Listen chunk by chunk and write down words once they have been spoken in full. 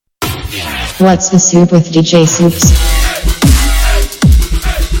What's the Soup with DJ Soups?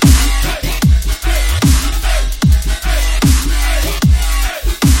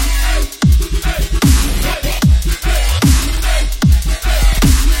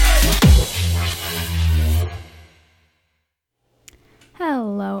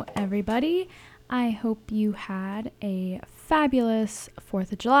 Hello, everybody. I hope you had a fabulous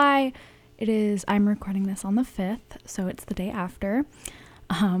 4th of July. I'm recording this on the 5th, so it's the day after.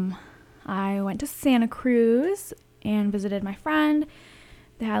 I went to Santa Cruz and visited my friend.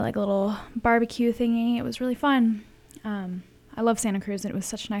 They had like a little barbecue thingy. It was really fun. I love Santa Cruz, and it was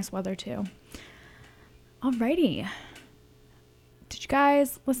such nice weather too. Alrighty. Did you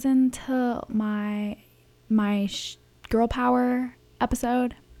guys listen to my Girl Power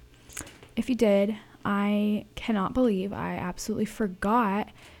episode? If you did, I cannot believe I absolutely forgot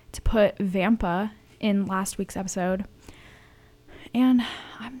to put Vampa in last week's episode. And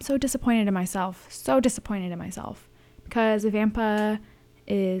I'm so disappointed in myself. Because Vampa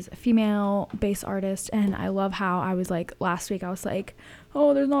is a female bass artist, and I love how I was like, last week I was like,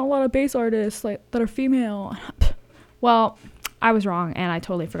 oh, there's not a lot of bass artists like that are female. Well, I was wrong, and I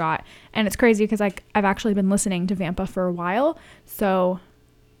totally forgot. And it's crazy because like I've actually been listening to Vampa for a while, so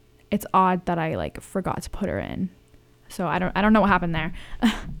it's odd that I like forgot to put her in. So I don't know what happened there.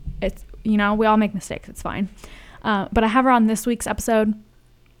 It's, we all make mistakes. It's fine. But I have her on this week's episode,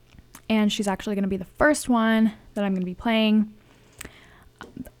 and she's actually going to be the first one that I'm going to be playing.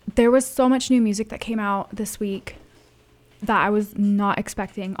 There was so much new music that came out this week that I was not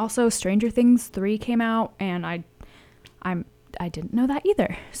expecting. Also, Stranger Things 3 came out, and I didn't know that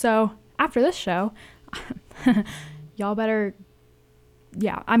either. So after this show, y'all better,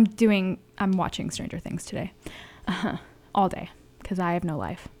 I'm watching Stranger Things today, all day, because I have no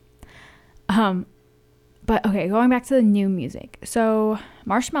life. But okay, going back to the new music. So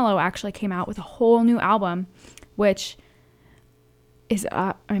Marshmello actually came out with a whole new album, which is,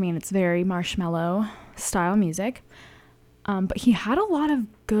 it's very Marshmello style music. But he had a lot of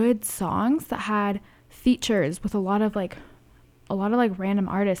good songs that had features with a lot of random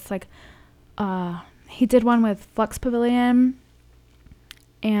artists. Like, he did one with Flux Pavilion,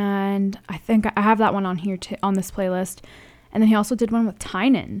 and I think I have that one on here too, on this playlist. And then he also did one with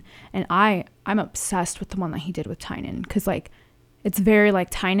Tynan, and I'm obsessed with the one that he did with Tynan, because like it's very like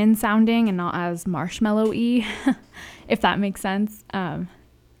Tynan sounding and not as Marshmello-y, if that makes sense.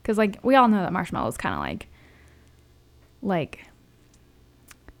 Because like we all know that Marshmello is kind of like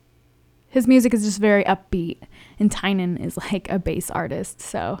his music is just very upbeat, and Tynan is like a bass artist,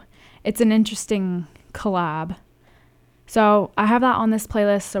 so it's an interesting collab. So I have that on this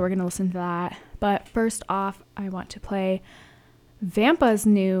playlist, so we're gonna listen to that. But first off, I want to play Vampa's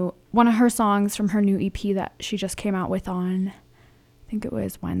one of her songs from her new EP that she just came out with on, I think it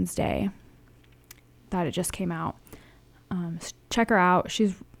was Wednesday that it just came out. Check her out.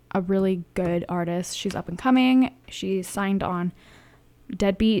 She's a really good artist. She's up and coming. She's signed on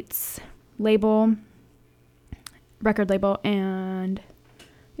Deadbeats record label, and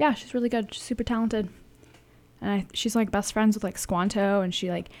yeah, she's really good. She's super talented. And she's like best friends with like Squanto, and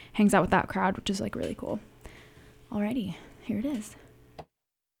she like hangs out with that crowd, which is like really cool. Alrighty, here it is.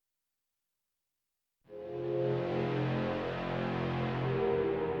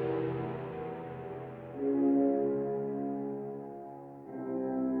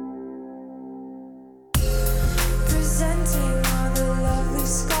 Presenting all the lovely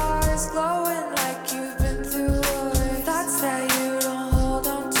scars, glowing like you've been through war. Thoughts that you don't hold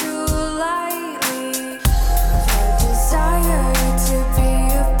on to lightly. Desire to be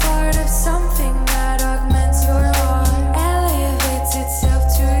a part of something that augments your heart, elevates itself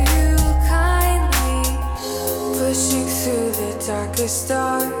to you kindly, pushing through the darkest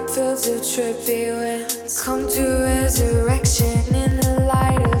dark fields of trippy winds, come to resurrection in the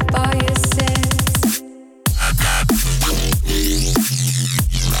light of all your sins.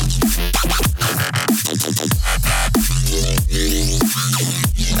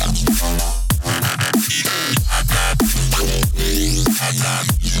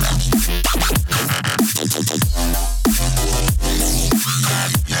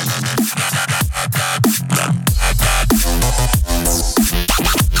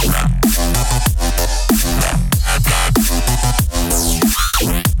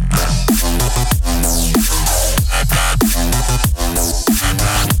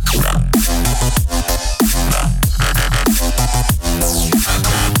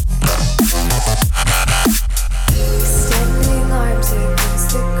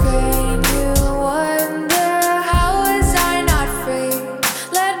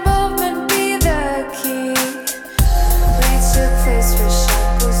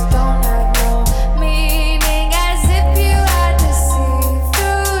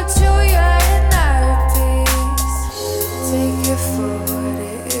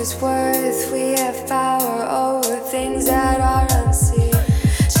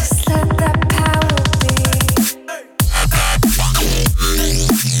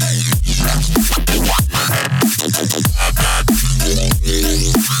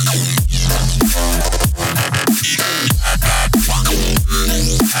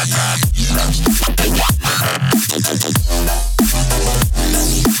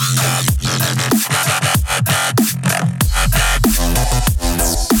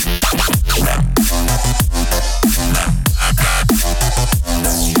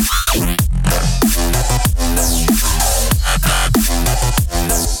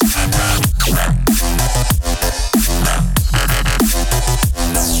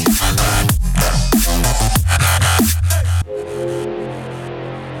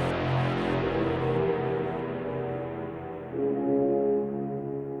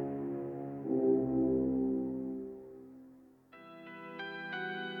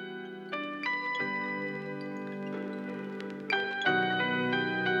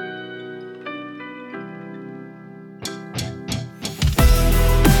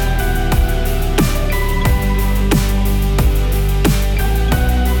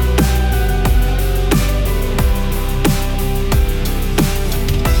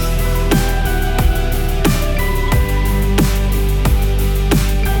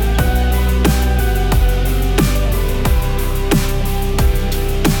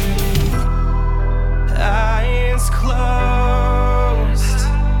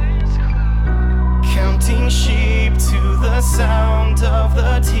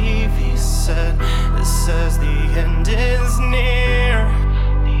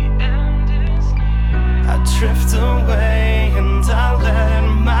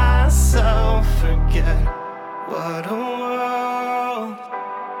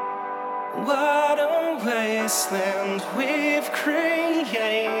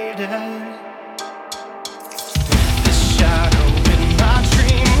 The shadow in my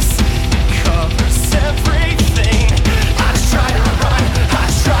dreams covers everything. I try to run,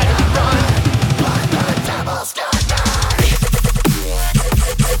 but the devil's got me.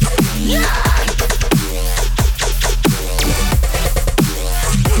 Yeah.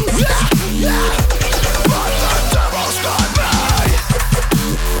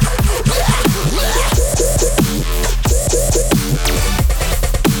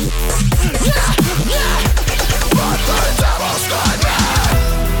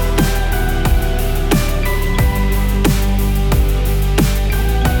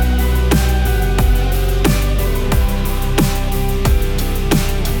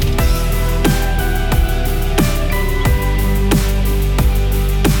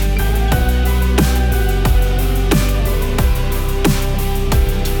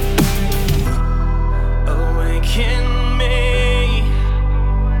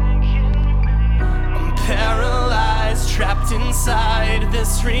 Inside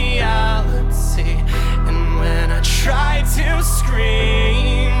this reality, and when I try to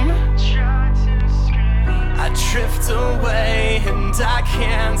scream, I drift away and I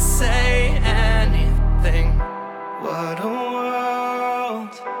can't say anything. What a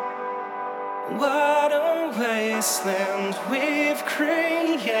world, what a wasteland we've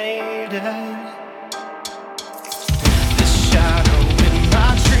created. The shadow in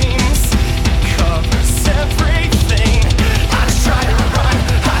my dreams covers everything. Try to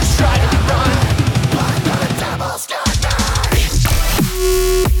run, but the devil's got me.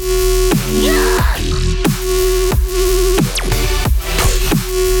 Yeah.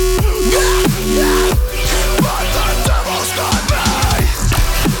 But the devil's got me.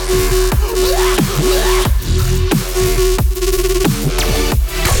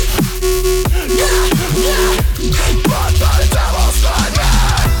 But the devil's got me.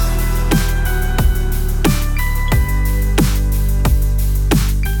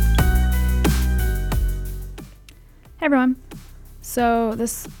 Hey everyone. So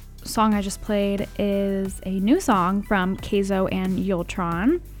this song I just played is a new song from Keizo and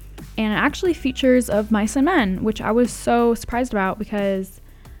Yultron, and it actually features Of Mice and Men, which I was so surprised about because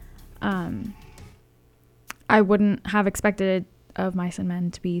I wouldn't have expected Of Mice and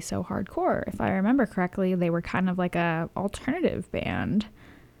Men to be so hardcore. If I remember correctly, they were kind of like a alternative band,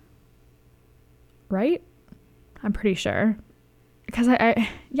 right? I'm pretty sure. Because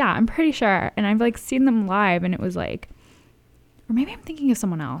I'm pretty sure. And I've like seen them live and it was like, or maybe I'm thinking of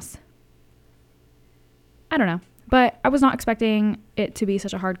someone else. I don't know. But I was not expecting it to be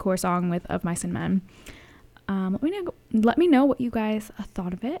such a hardcore song with Of Mice and Men. Let me know what you guys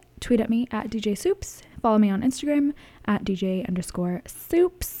thought of it. Tweet at me at DJ Soups. Follow me on Instagram at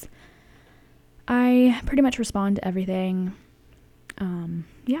DJ_Soups. I pretty much respond to everything.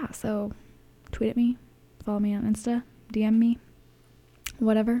 So tweet at me. Follow me on Insta. DM me.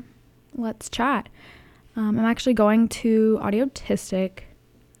 Whatever, let's chat. I'm actually going to Audiotistic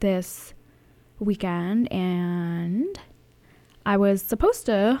this weekend, and I was supposed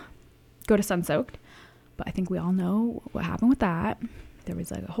to go to Sunsoaked, but I think we all know what happened with that. There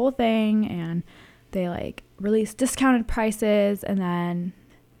was like a whole thing, and they like released discounted prices, and then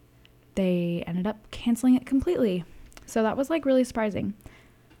they ended up canceling it completely. So that was like really surprising.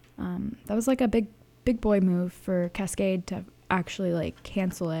 That was like a big boy move for Cascade to actually like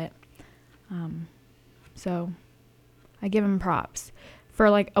cancel it. So I give him props. For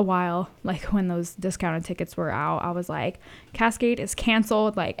like a while, like when those discounted tickets were out, I was like, Cascade is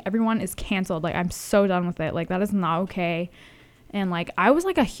canceled, like everyone is canceled, like I'm so done with it, like that is not okay. And like I was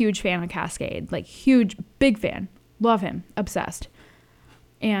like a huge fan of Cascade, like huge, big fan, love him, obsessed.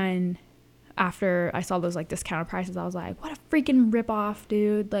 And after I saw those like discounted prices, I was like, what a freaking ripoff,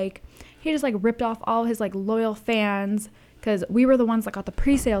 dude. Like he just like ripped off all his like loyal fans, because we were the ones that got the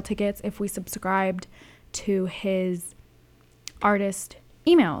pre-sale tickets if we subscribed to his artist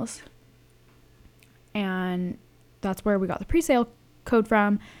emails. And that's where we got the pre-sale code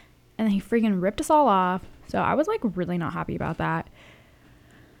from. And then he freaking ripped us all off. So I was like really not happy about that.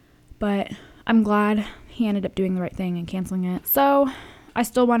 But I'm glad he ended up doing the right thing and canceling it. So I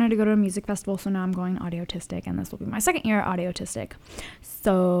still wanted to go to a music festival, so now I'm going to Audiotistic, and this will be my second year at Audiotistic.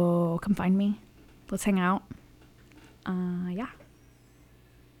 So come find me. Let's hang out. Yeah.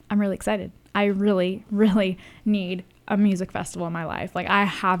 I'm really excited. I really, really need a music festival in my life. Like I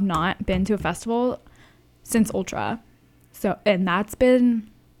have not been to a festival since Ultra. So, and that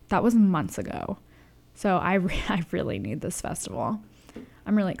was months ago. So I really need this festival.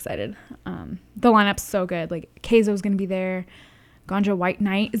 I'm really excited. The lineup's so good. Like Keizo's going to be there. Ganja White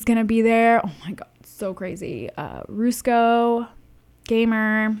Knight is going to be there. Oh my God. So crazy. Rusko,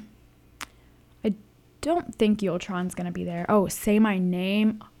 Gamer, don't think Yultron's gonna be there. Oh, Say My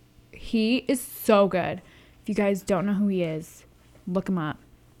Name. He is so good. If you guys don't know who he is, look him up.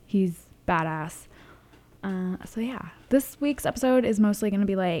 He's badass. So yeah, this week's episode is mostly gonna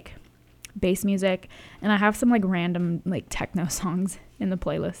be like bass music, and I have some like random like techno songs in the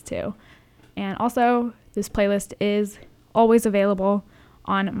playlist too. And also, this playlist is always available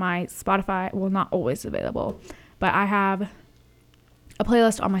on my Spotify. Well, not always available, but I have a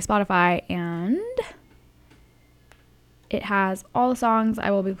playlist on my Spotify, and it has all the songs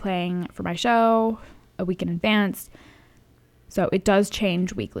I will be playing for my show a week in advance. So it does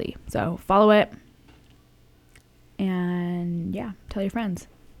change weekly. So follow it. And yeah, tell your friends.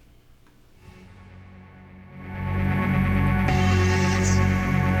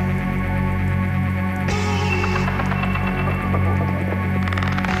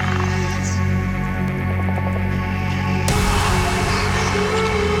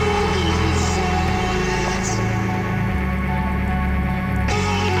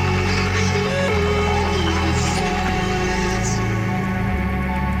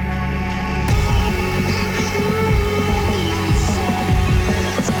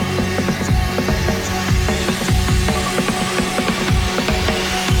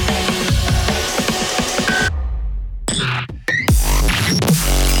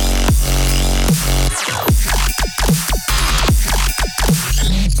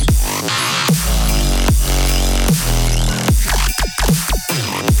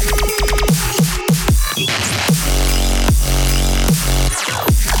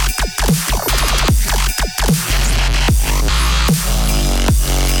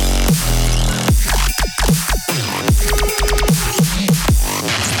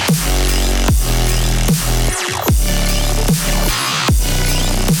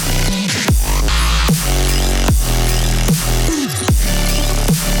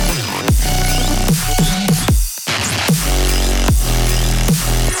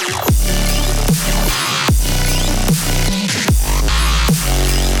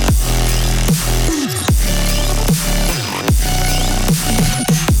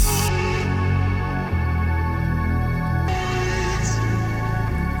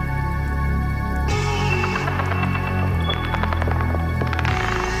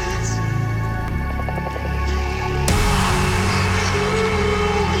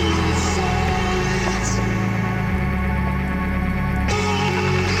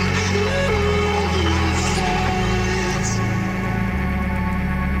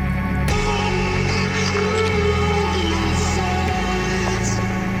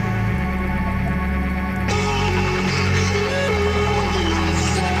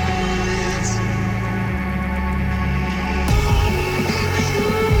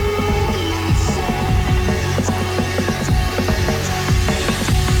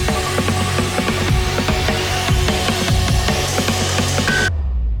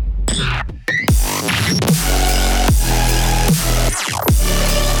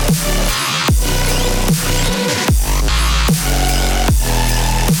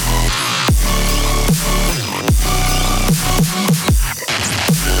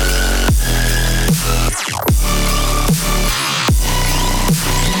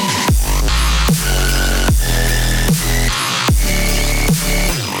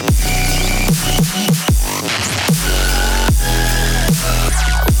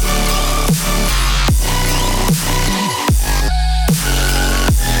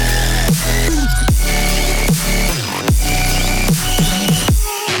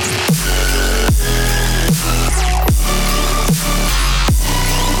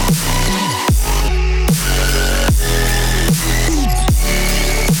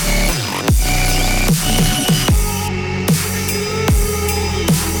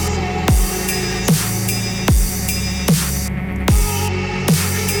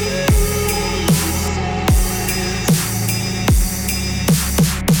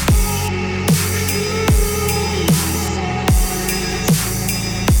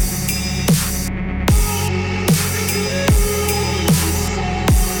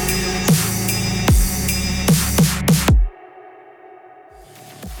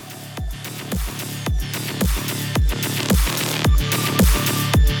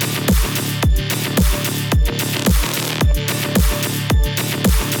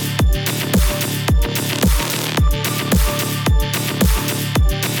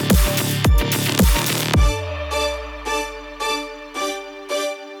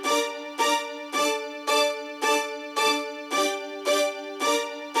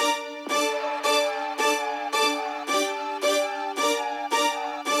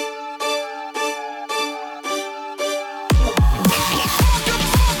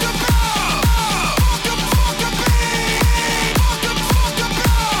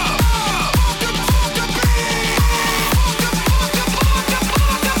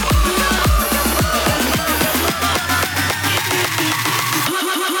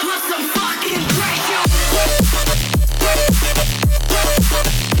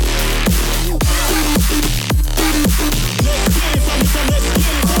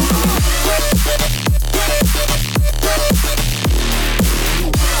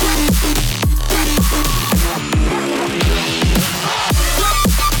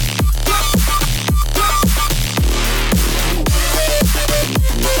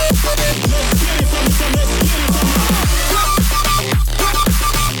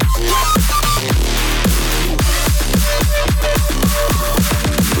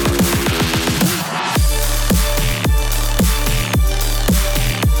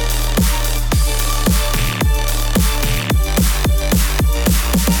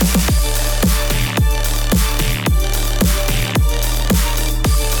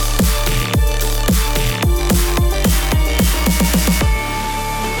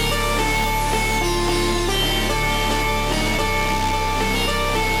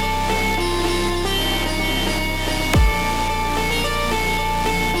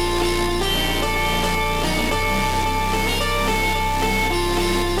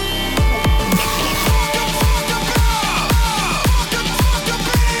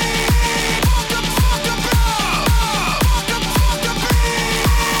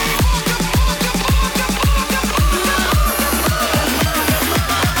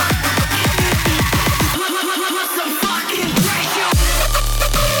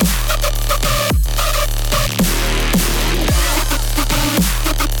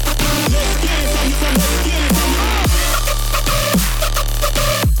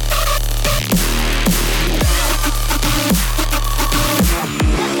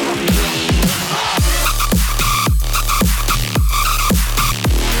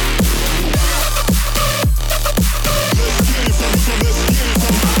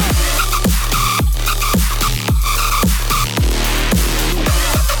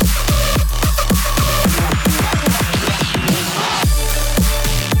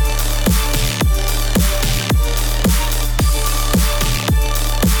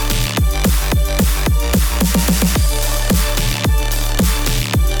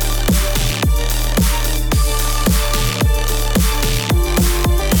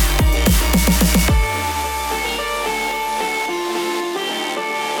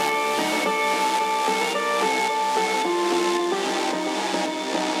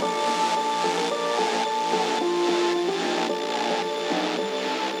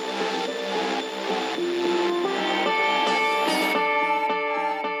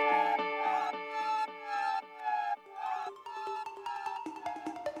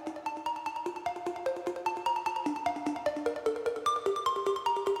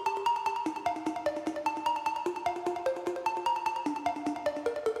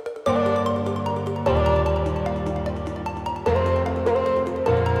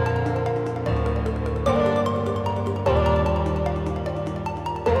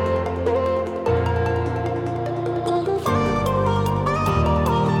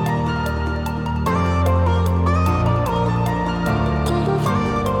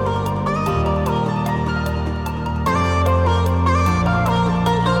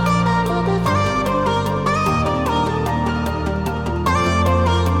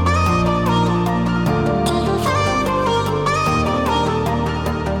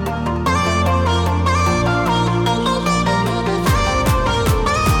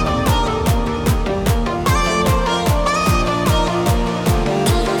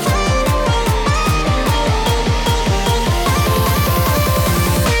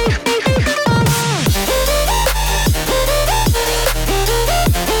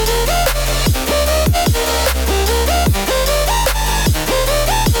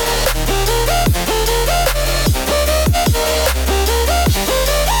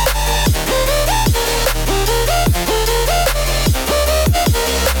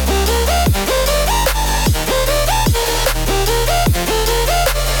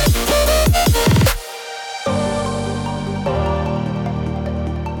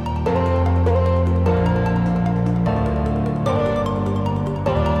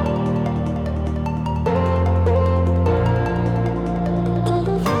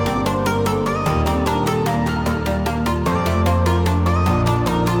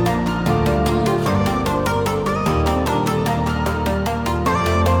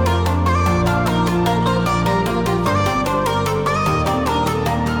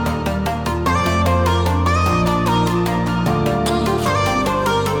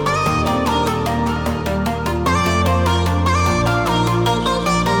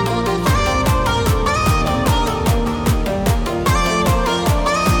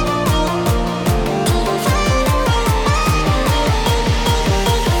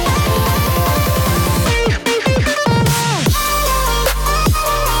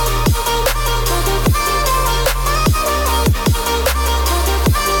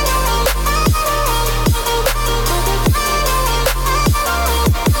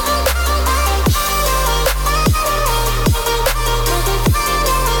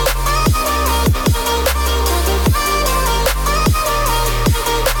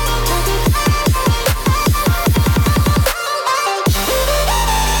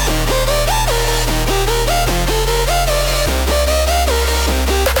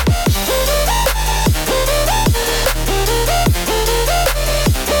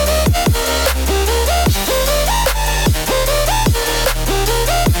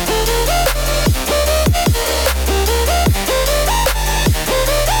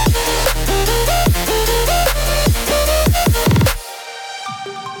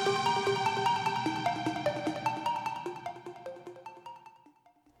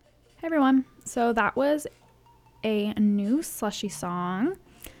 So that was a new Slushy song,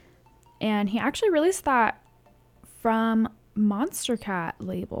 and he actually released that from Monster Cat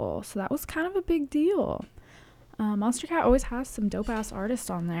label, so that was kind of a big deal. Monster Cat always has some dope ass artists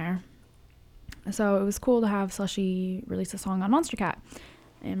on there, so it was cool to have Slushy release a song on Monster Cat,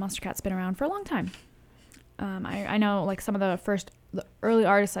 and Monster Cat's been around for a long time. I know like some of the early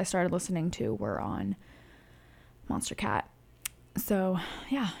artists I started listening to were on Monster Cat, so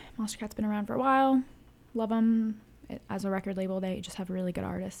yeah, Monster Cat's been around for a while. Love them. As a record label, they just have really good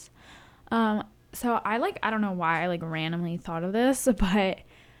artists. So I don't know why I like randomly thought of this, but I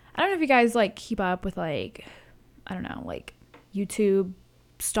don't know if you guys like keep up with like, I don't know, like YouTube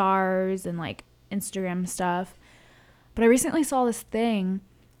stars and like Instagram stuff. But I recently saw this thing,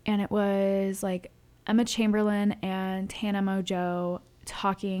 and it was like Emma Chamberlain and Tana Mojo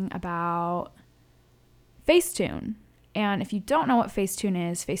talking about Facetune. And if you don't know what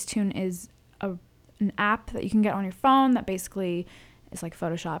Facetune is an app that you can get on your phone that basically is like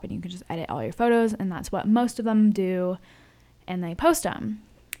Photoshop, and you can just edit all your photos, and that's what most of them do, and they post them.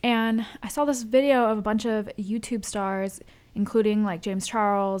 And I saw this video of a bunch of YouTube stars, including like James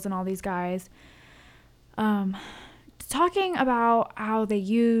Charles and all these guys, talking about how they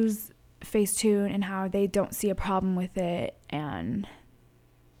use Facetune and how they don't see a problem with it, and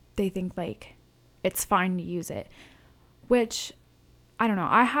they think like it's fine to use it, which I don't know.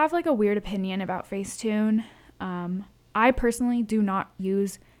 I have like a weird opinion about Facetune. I personally do not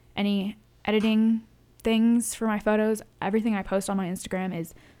use any editing things for my photos. Everything I post on my Instagram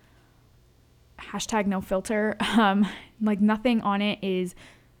is #nofilter. Like nothing on it is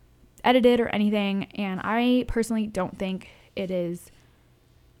edited or anything. And I personally don't think it is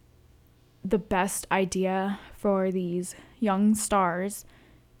the best idea for these young stars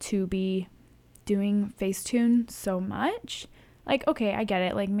to be doing Facetune so much. Like, okay, I get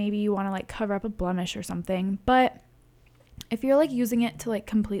it. Like, maybe you want to, like, cover up a blemish or something. But if you're, like, using it to, like,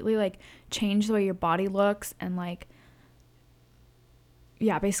 completely, like, change the way your body looks and, like,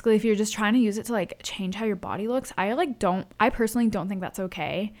 yeah, basically if you're just trying to use it to, like, change how your body looks, I personally don't think that's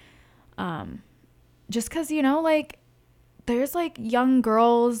okay. Just because, you know, like, there's, like, young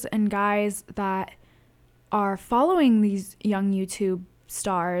girls and guys that are following these young YouTube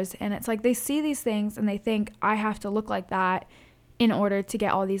stars, and it's like they see these things and they think I have to look like that in order to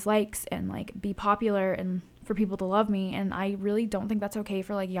get all these likes and like be popular and for people to love me. And I really don't think that's okay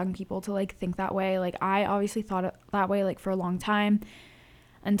for like young people to like think that way. Like I obviously thought it that way like for a long time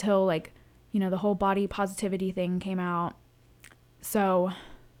until like, you know, the whole body positivity thing came out. So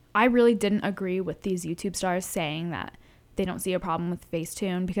I really didn't agree with these YouTube stars saying that they don't see a problem with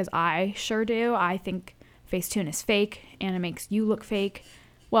Facetune, because I sure do. I think Facetune is fake and it makes you look fake.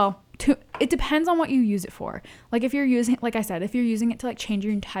 Well, it depends on what you use it for. Like if you're using, like I said, if you're using it to like change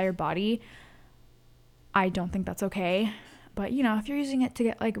your entire body, I don't think that's okay. But you know, if you're using it to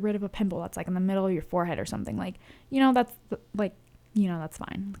get like rid of a pimple that's like in the middle of your forehead or something, like, you know, that's like, you know, that's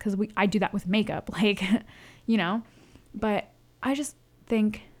fine, because I do that with makeup, like, you know. But I just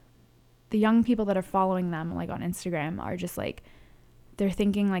think the young people that are following them like on Instagram are just like, they're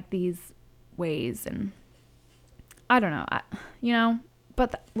thinking like these ways, and I don't know, you know.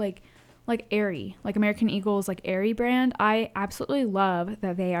 But like Aerie, like American Eagle's like Aerie brand, I absolutely love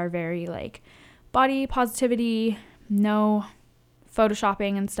that they are very like body positivity, no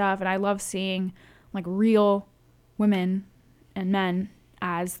photoshopping and stuff. And I love seeing like real women and men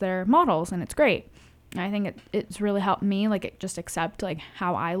as their models, and it's great. And I think it's really helped me like just accept like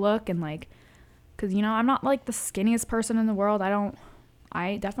how I look, and like, because you know, I'm not like the skinniest person in the world.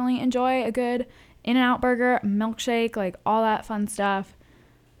 I definitely enjoy a good In-N-Out burger, milkshake, like all that fun stuff.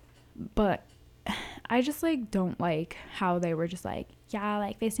 But I just like don't like how they were just like, yeah,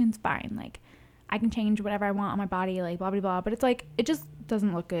 like Facetune's fine, like I can change whatever I want on my body, like blah blah blah. But it's like, it just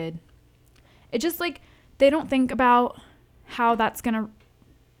doesn't look good. It just like, they don't think about how that's gonna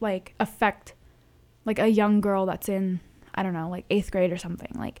like affect like a young girl that's in, I don't know, like 8th grade or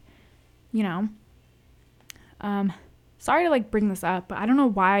something, like, you know. Sorry to like bring this up, but I don't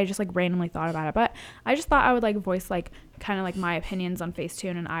know why I just like randomly thought about it, but I just thought I would like voice like kind of like my opinions on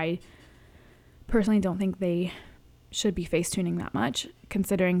Facetune. And I personally don't think they should be Facetuning that much,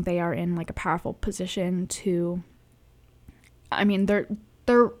 considering they are in like a powerful position to, I mean, they're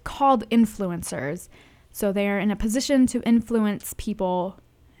called influencers, so they're in a position to influence people,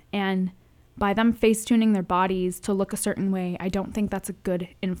 and by them Facetuning their bodies to look a certain way, I don't think that's a good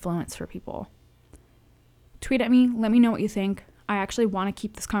influence for people. Tweet at me, let me know what you think. I actually want to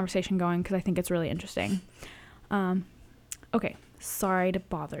keep this conversation going because I think it's really interesting. Okay, sorry to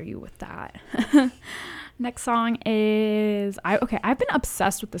bother you with that. Next song is I've been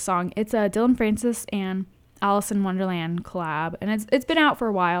obsessed with the song. It's a Dylan Francis and Alice in Wonderland collab, and it's been out for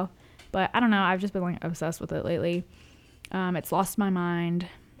a while, but I don't know, I've just been like obsessed with it lately. It's Lost My Mind.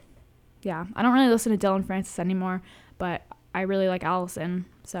 Yeah, I don't really listen to Dylan Francis anymore, but I really like Allison,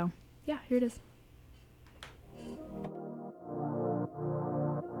 so yeah, here it is.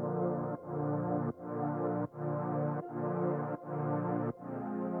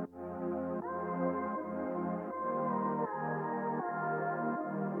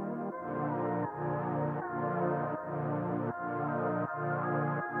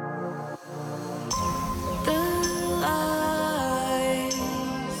 The lights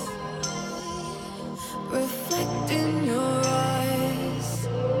reflect in your eyes.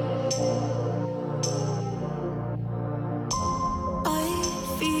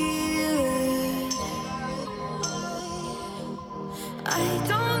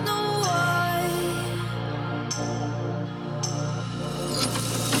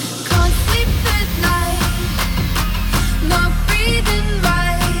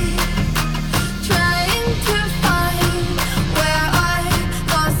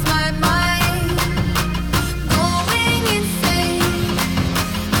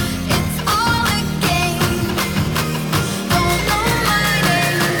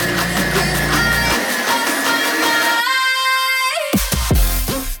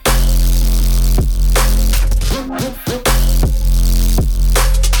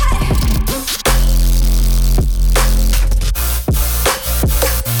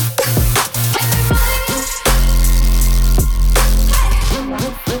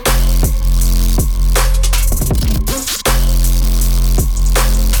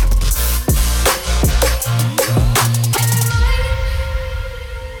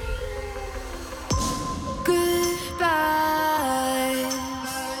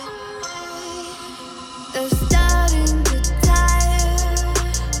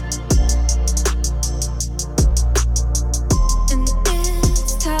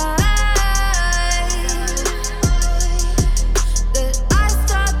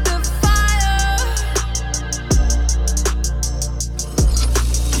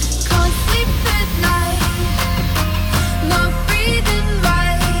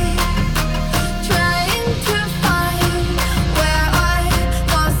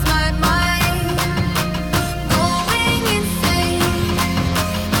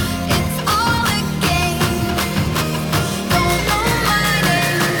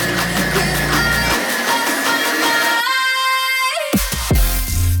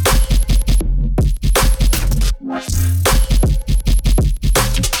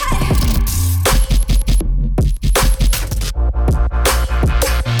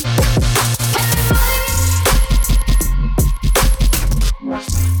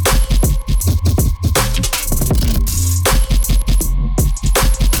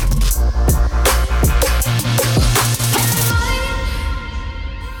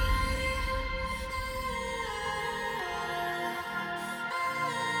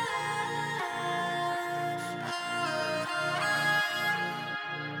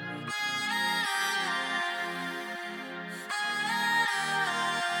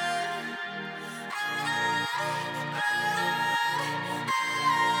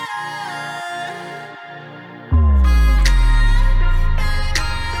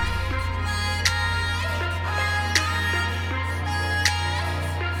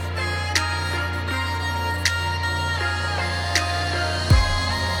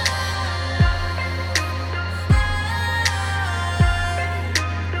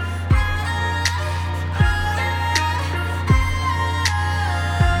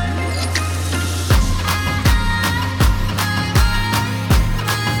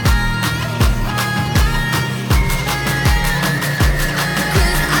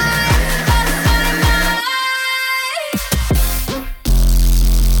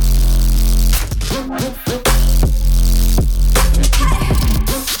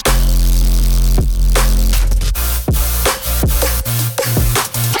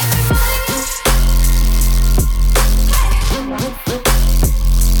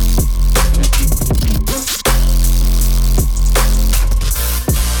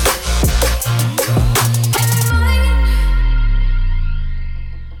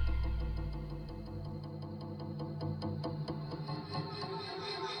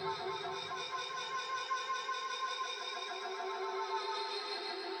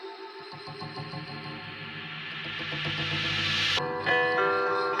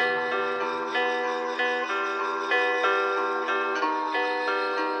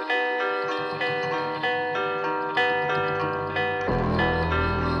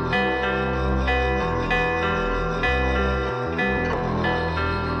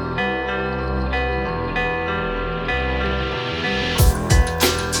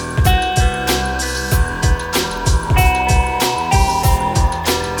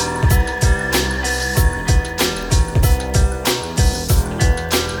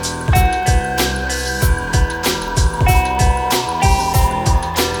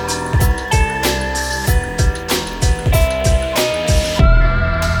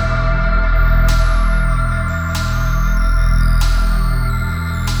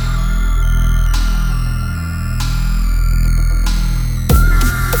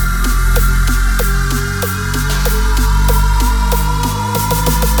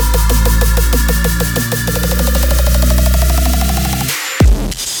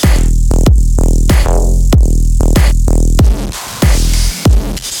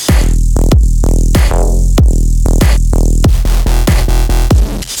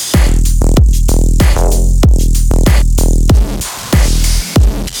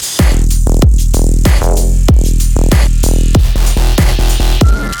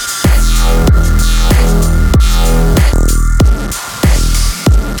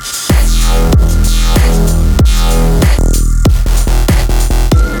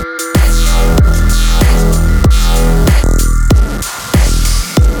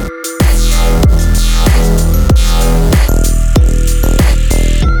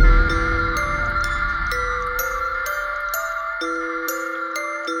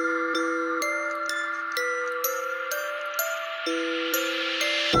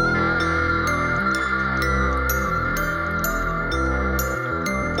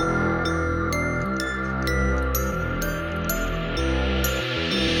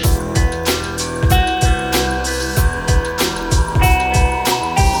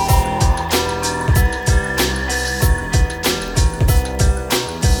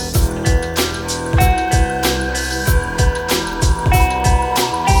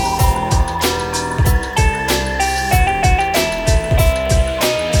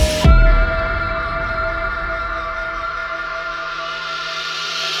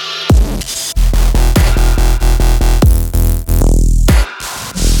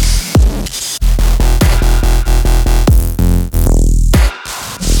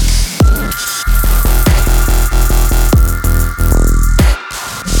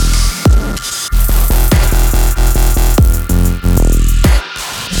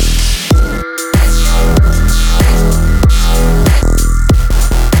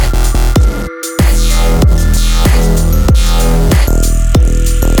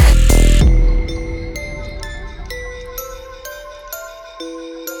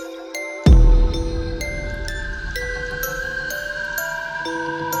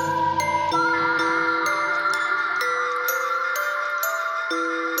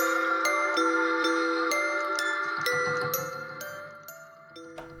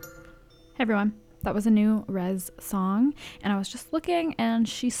 everyone. That was a new Rez song, and I was just looking, and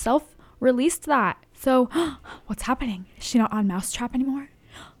she self-released that. So, what's happening? Is she not on Mousetrap anymore?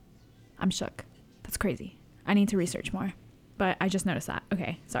 I'm shook. That's crazy. I need to research more, but I just noticed that.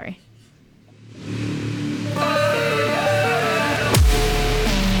 Okay, sorry.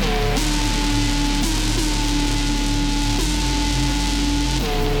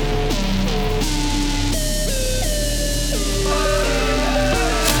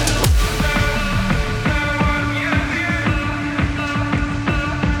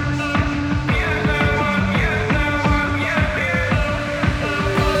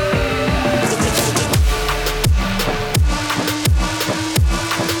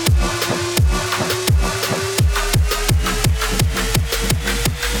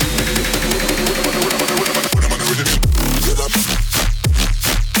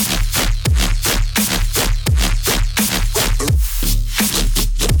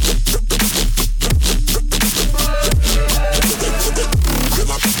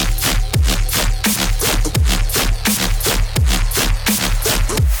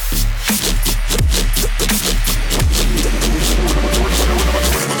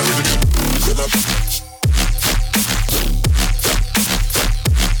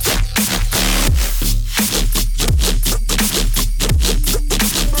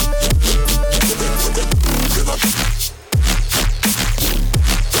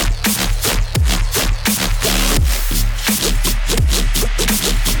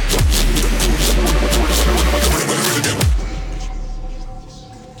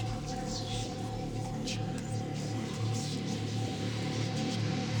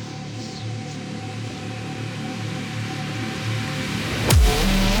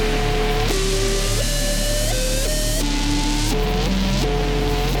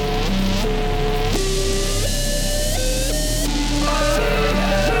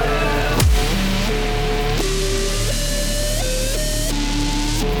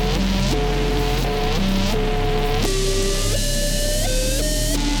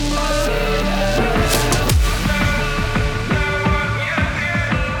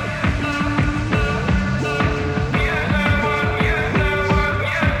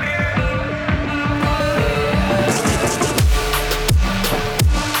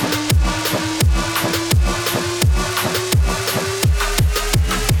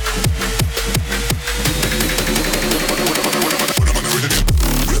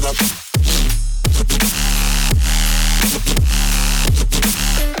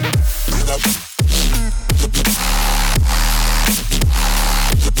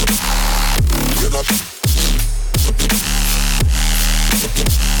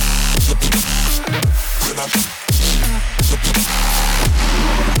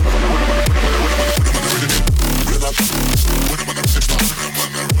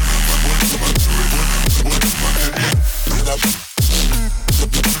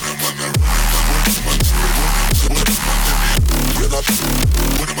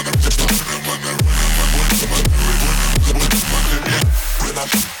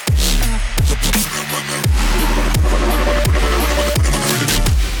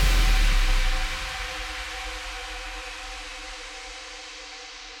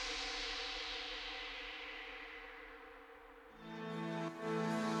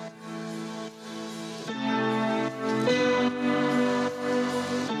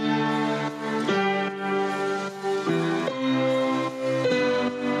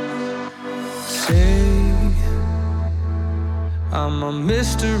 I'm a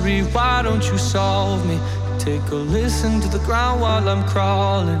mystery, why don't you solve me? Take a listen to the ground while I'm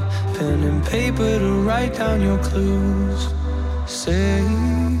crawling. Pen and paper to write down your clues. Safe,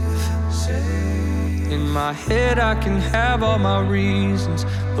 safe. In my head I can have all my reasons,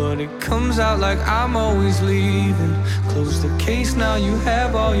 but it comes out like I'm always leaving. Close the case, now you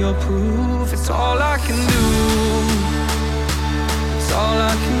have all your proof. It's all I can do. It's all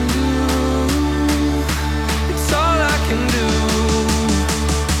I can do. It's all I can do.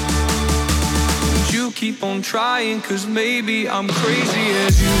 But you keep on trying, 'cause maybe I'm crazy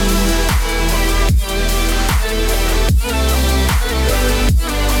as you.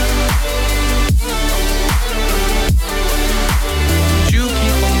 You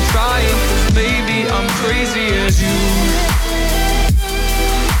keep on trying, 'cause maybe I'm crazy as you.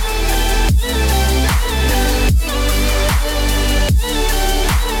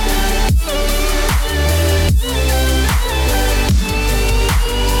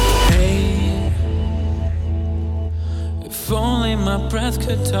 Hey, if only my breath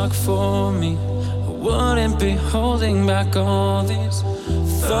could talk for me, I wouldn't be holding back all these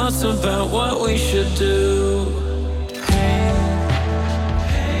thoughts about what we should do.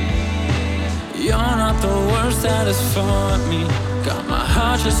 You're not the worst that has fought me. Got my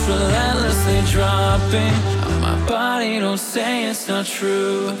heart just relentlessly dropping. My body don't say it's not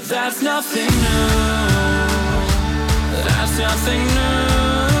true, but that's nothing new. That's nothing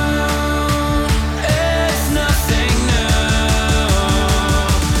new. It's nothing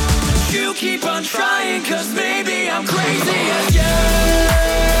new. You keep on trying, cause maybe I'm crazy as you.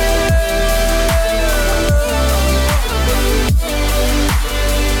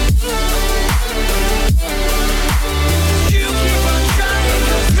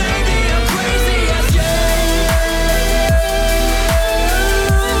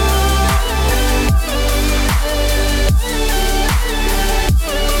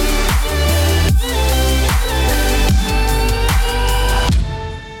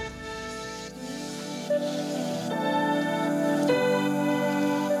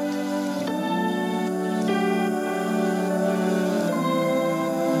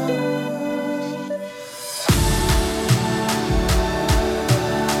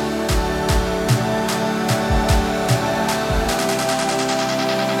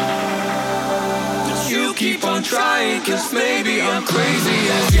 Keep on trying, cause maybe I'm crazy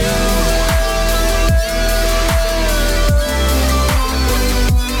as you.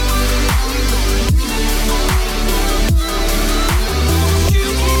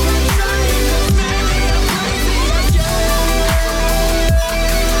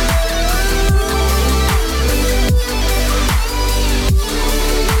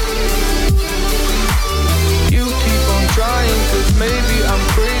 You keep on trying, cause maybe I'm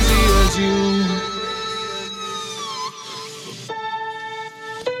crazy as you.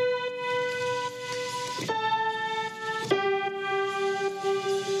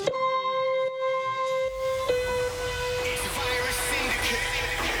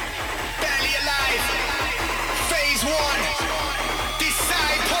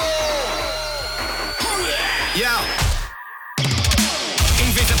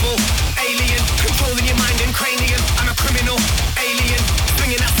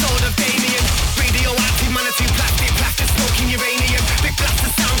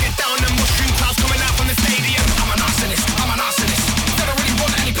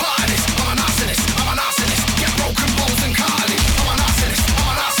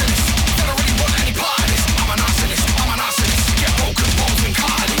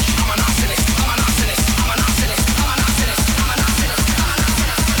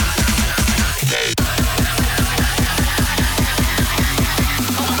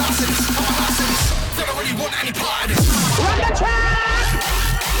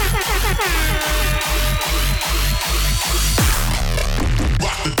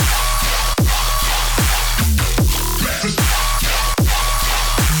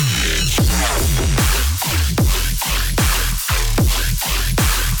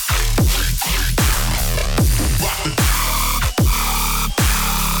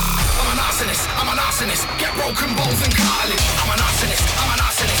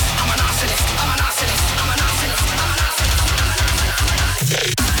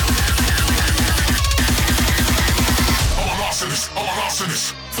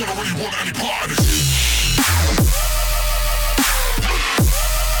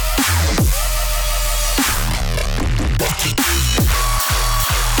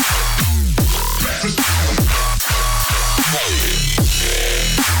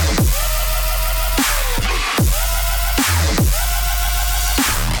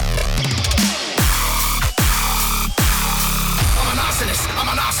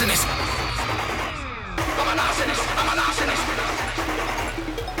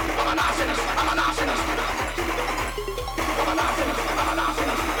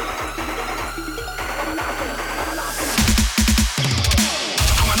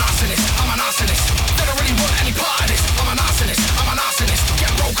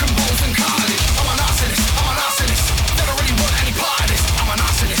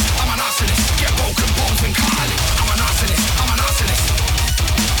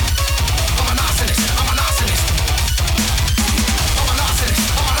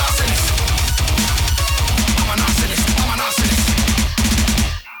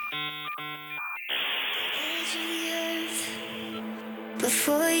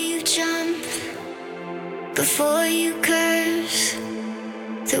 Before you jump, before you curse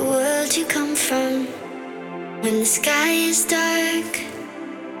the world you come from, when the sky is dark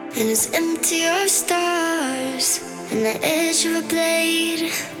and it's empty of stars, and the edge of a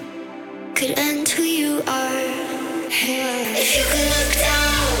blade could end who you are. If you could look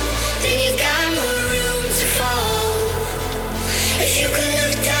down, then you got more room to fall. If you could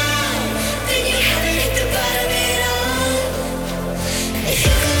look down, then you haven't hit the bottom at all. If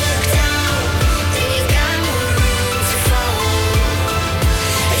you could look down,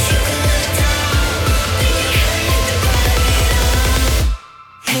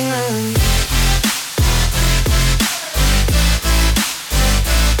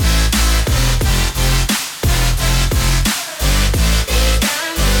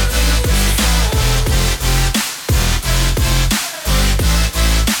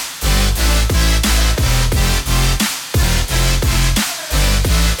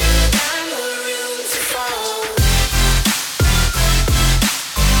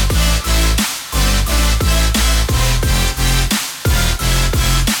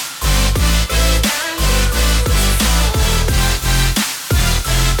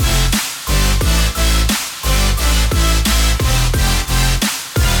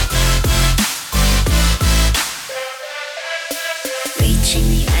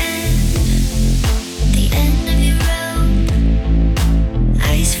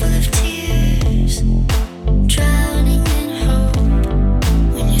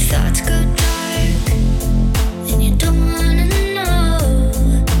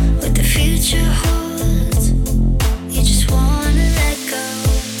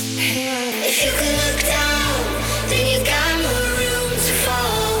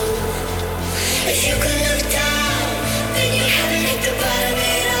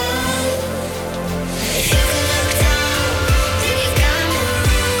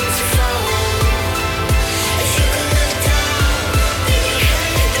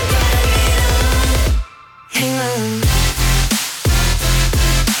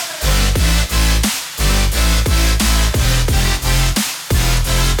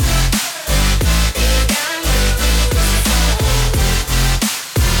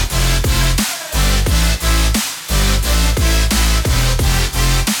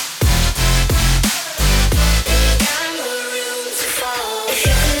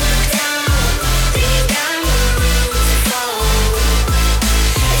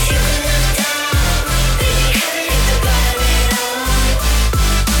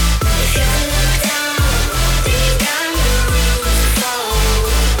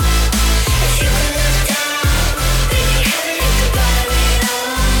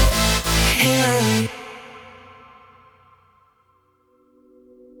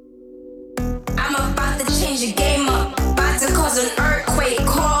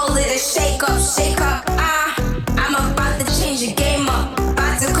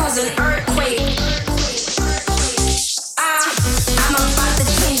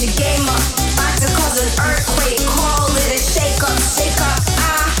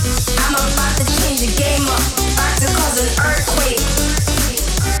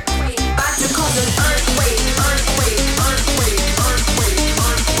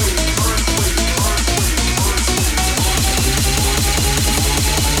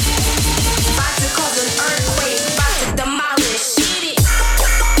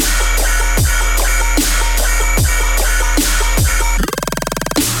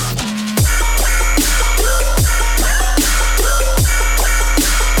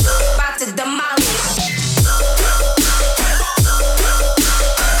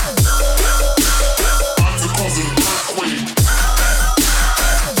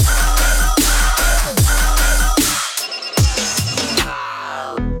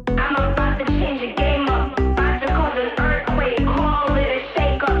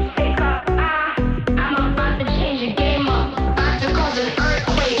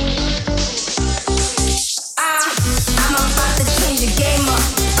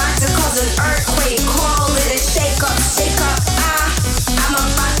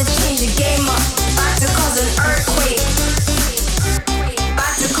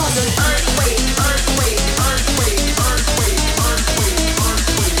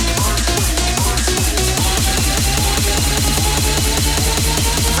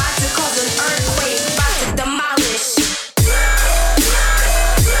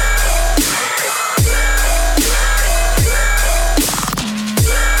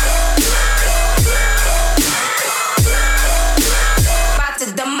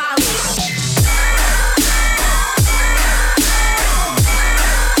 demolish.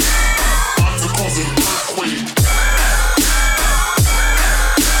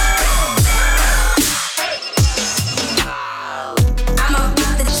 I'm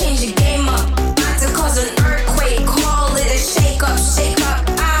about to change the game up, about to cause an earthquake, call it a shake up, shake up.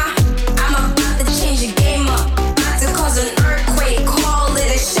 I'm about to change the game up, about to cause an earthquake, call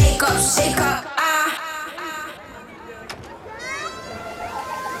it a shake up, shake up.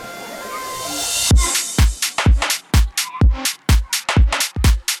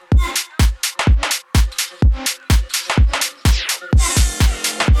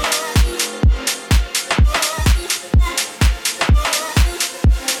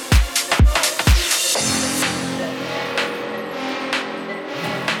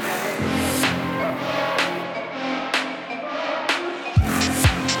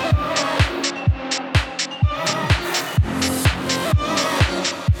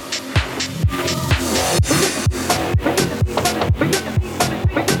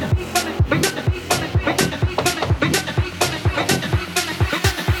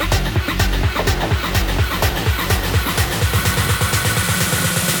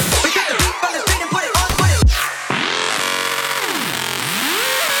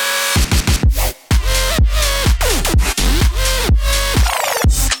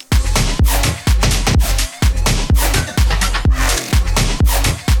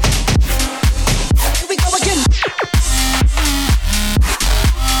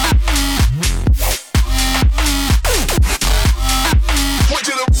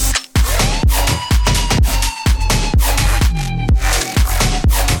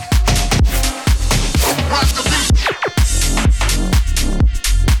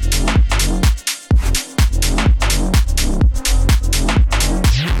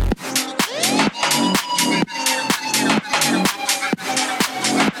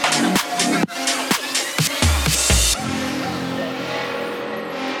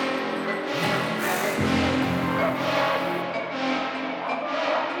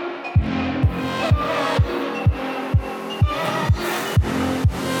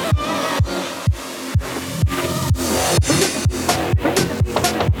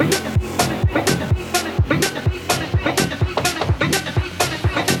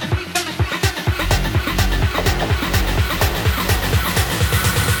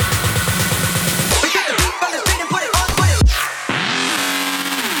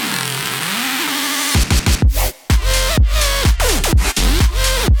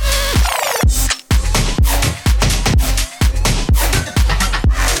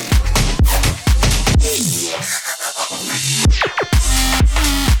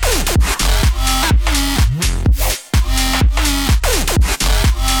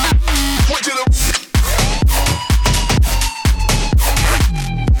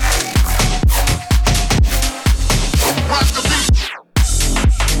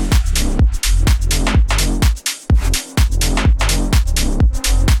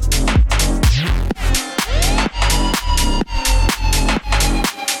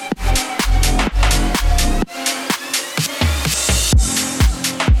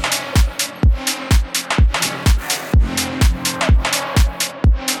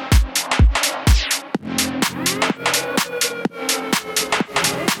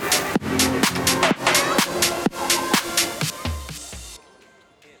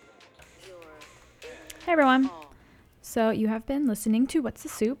 Hey everyone. So you have been listening to What's the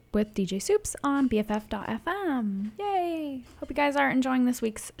Soup with DJ Soups on BFF.fm. Yay! Hope you guys are enjoying this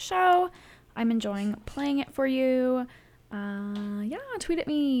week's show. I'm enjoying playing it for you. Tweet at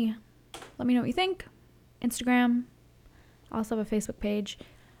me. Let me know what you think. Instagram. I also have a Facebook page.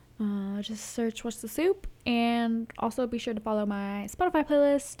 Just search What's the Soup. And also be sure to follow my Spotify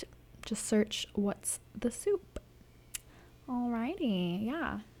playlist. Just search What's the Soup. Alrighty.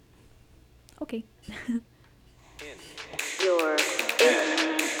 Yeah. Okay. You're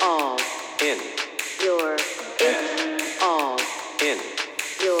in all in. You're in all in.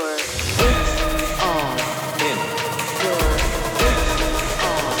 You're in all in. You're in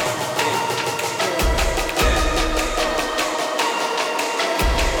all in.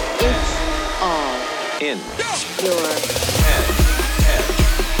 It's all in. You're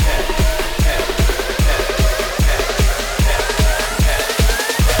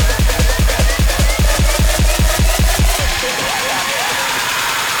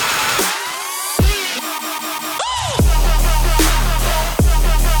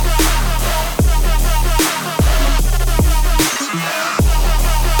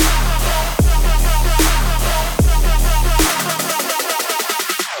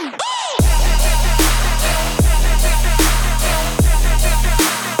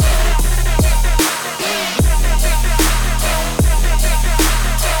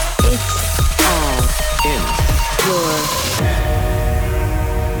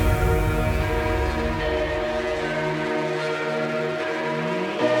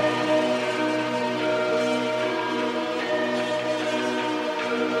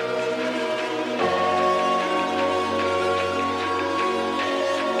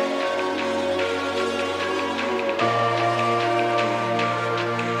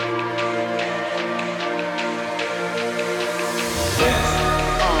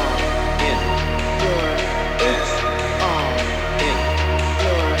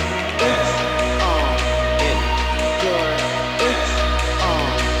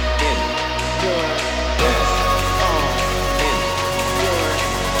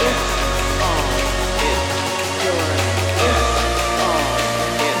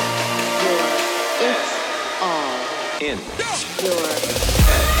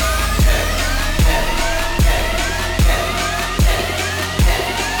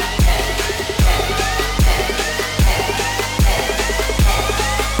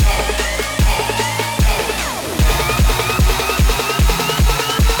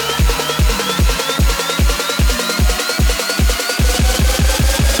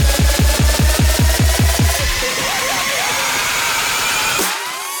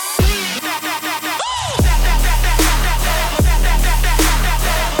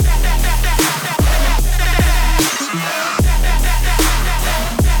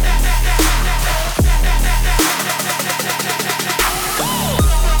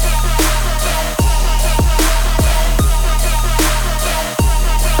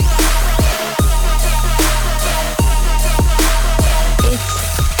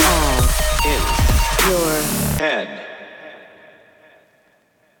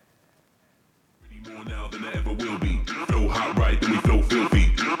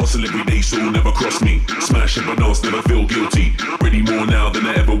soul never cross me. Smash and balance, never feel guilty. Ready more now than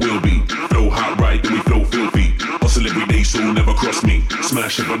I ever will be. Flow hot right, then we flow filthy. Hustle every day, soul never cross me.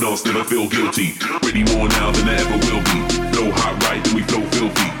 Smash and balance, never feel guilty. Ready more now than I ever will be. Flow hot right, then we flow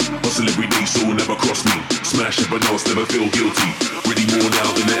filthy. Hustle every day, soul never cross me. Smash and balance, never feel guilty. Ready more now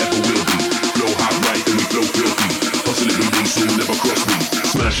than I ever will be. Flow hot right, then we flow filthy. Hustle every day, soul never cross me.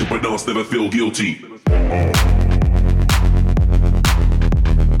 Smash and balance, never feel guilty.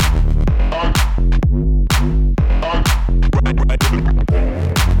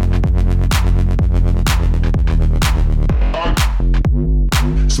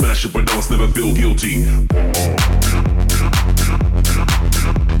 Smash up and dance, never feel guilty.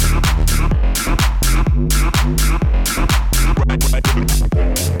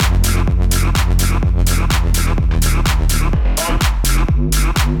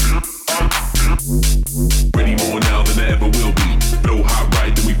 Ready more now than I ever will be. Flow hot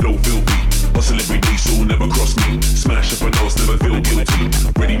right, then we flow filthy. Hustle every day, soul never cross me. Smash up and dance, never feel guilty.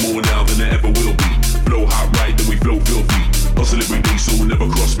 Ready more now than I ever will be. Flow hot right, then we flow filthy. Hustle every day, soul never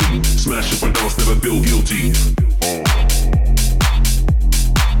cross me. Smash up and dance, never feel guilty.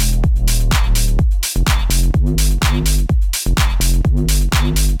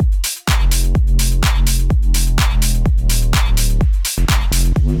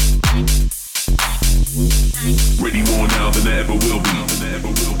 Ready more now than I ever will be.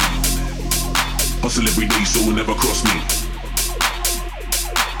 Hustle every day, soul never cross me.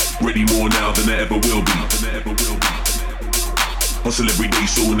 Ready more now than I ever will be. Hustle every day,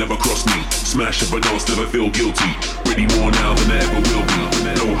 soul never cross me. Smash up and dance, never feel guilty. Ready more now than I ever will be.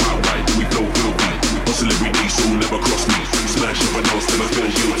 Flow hot right, then we flow filthy. Hustle every day, soul never cross me. Smash up and dance, never feel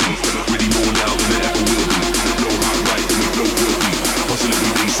guilty. Ready more now than I ever will be. Flow hot right, then we flow filthy. Hustle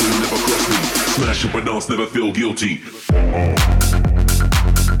every day, soul never cross me. Smash up and dance, never feel guilty.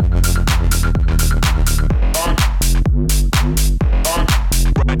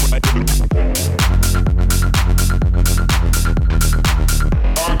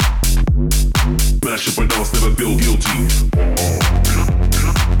 Smash up and dance, never feel guilty.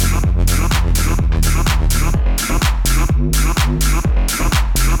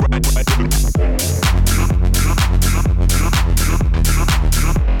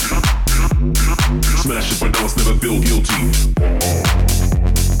 Smash up and dance, never feel guilty.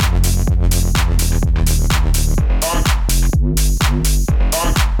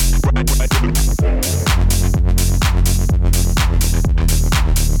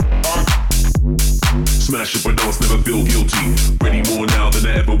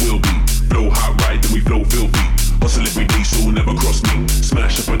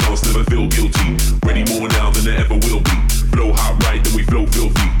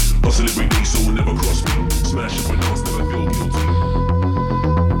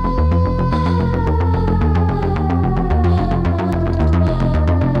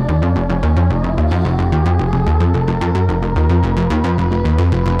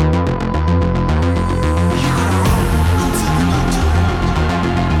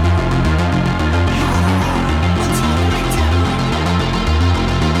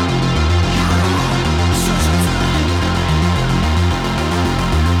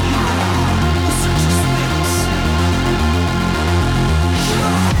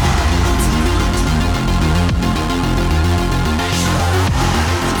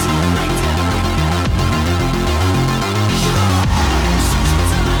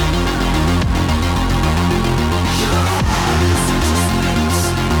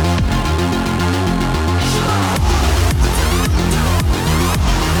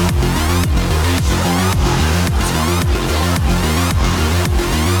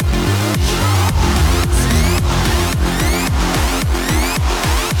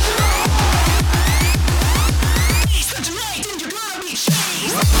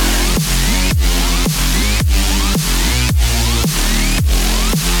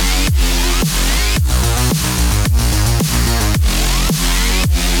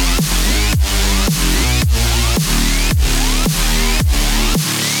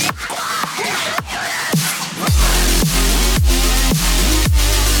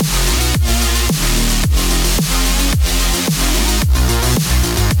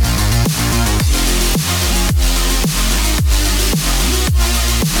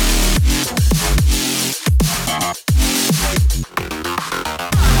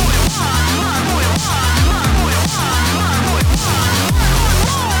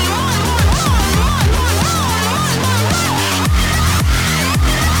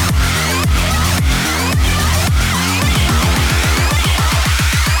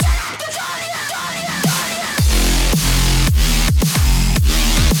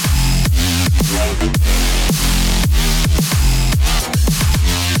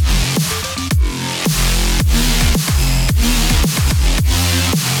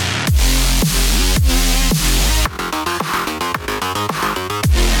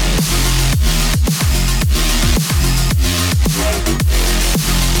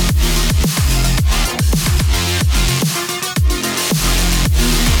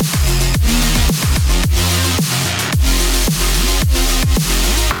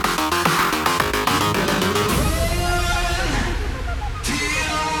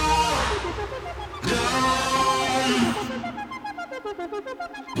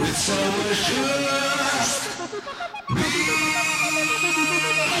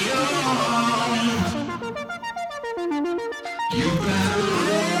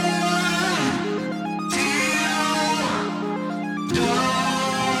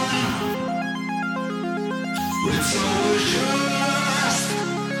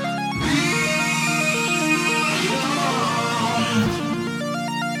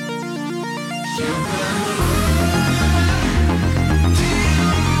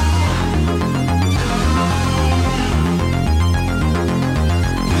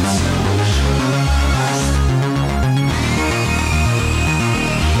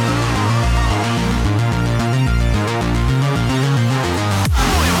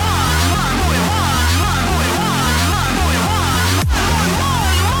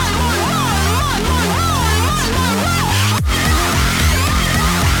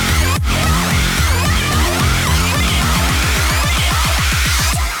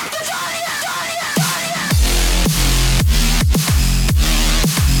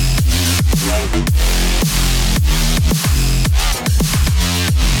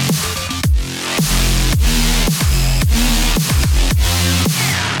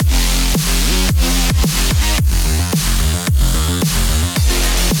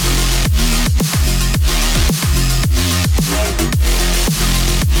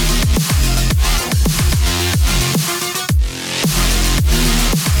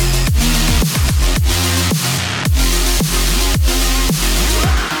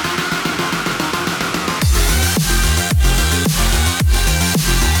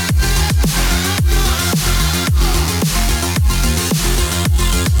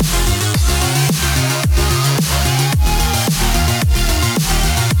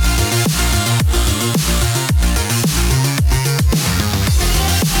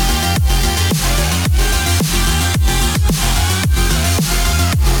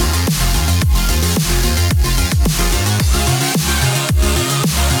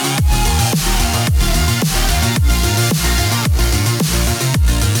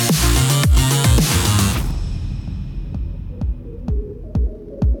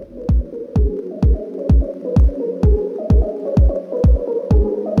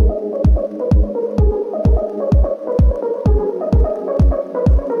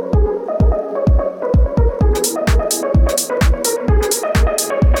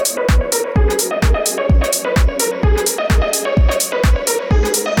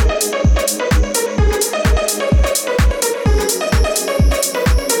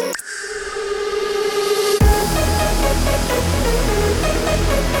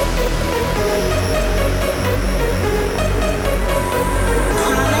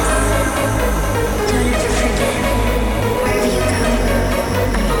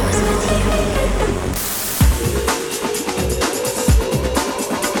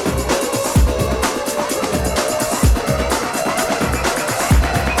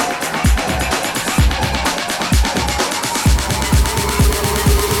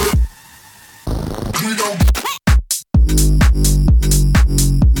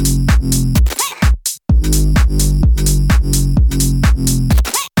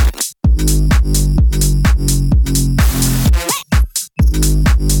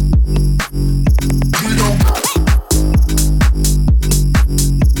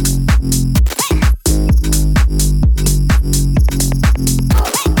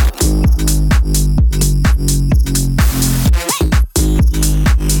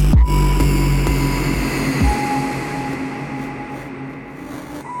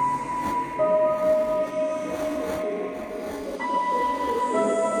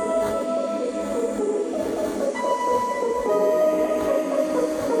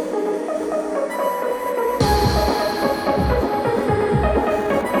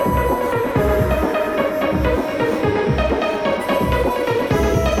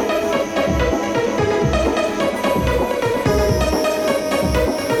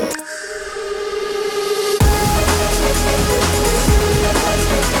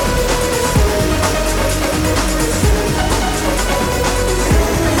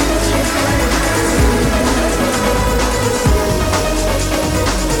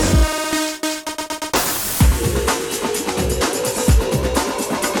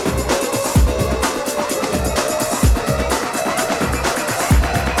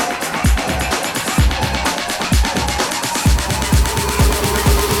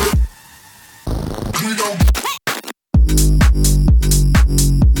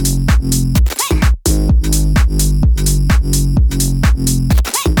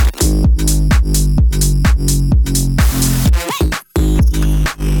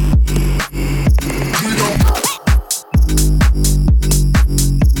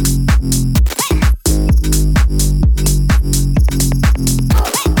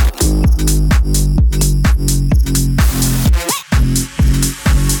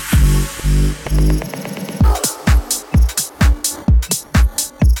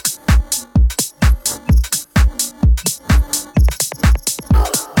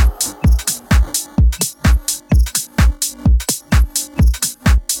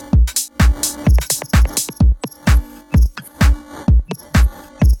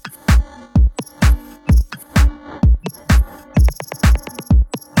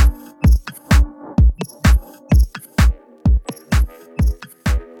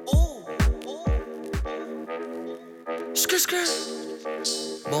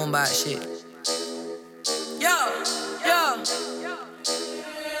 about shit. Yo.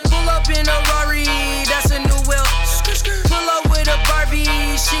 Pull up in a Rari, that's a new whip. Pull up with a Barbie,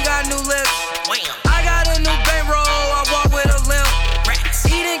 she got new lips. I got a new bankroll, I walk with a limp.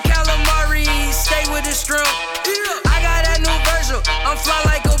 Eating calamari, stay with the shrimp. I got that new Virgil, I'm fly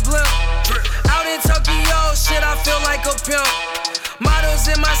like a blimp. Out in Tokyo, shit, I feel like a pimp. Models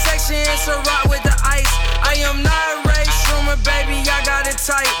in my section, it's a rock with the ice. I am not Ray Schumer, baby, I got it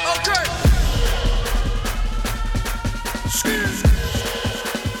tight. Okay.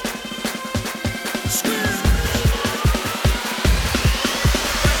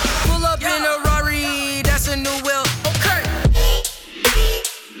 Pull up in a Rari, that's a new wheel. Okay.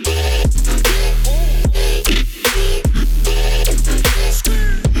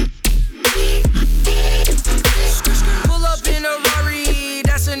 Pull up in a Rari,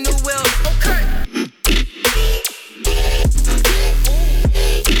 that's a new wheel. Okay.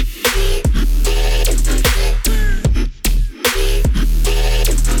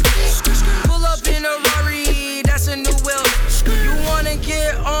 Pull up in a Rari, that's a new wheel. You wanna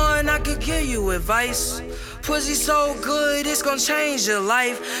get on, I could give you advice. Pussy so good, it's gon' change your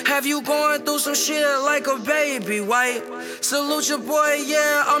life. Have you going through some shit like a baby white? Salute your boy,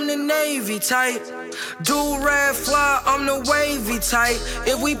 yeah, I'm the Navy type. Do-rag fly, I'm the wavy type.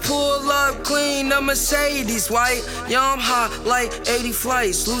 If we pull up clean, the Mercedes white. Yeah, I'm hot like 80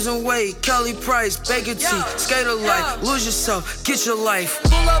 flights. Losing weight, Kelly Price, Baker T, skater life. Lose yourself, get your life.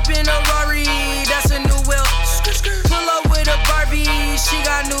 Pull up in a Rari, that's a new whip. Pull up with a Barbie, she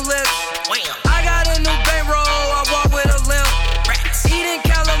got new lips. I got a new bankroll, I walk with a limp. Eating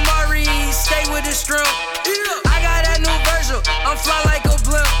calamari, stay with the shrimp. I got that new Virgil, I'm fly like a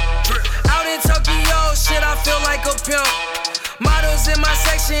blimp. Out in Tokyo, shit, I feel like a pimp. Models in my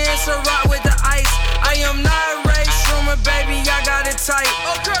section, it's a rock with the ice. I am not Ray Schumer, baby, I got it tight.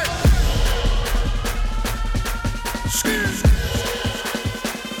 Okay.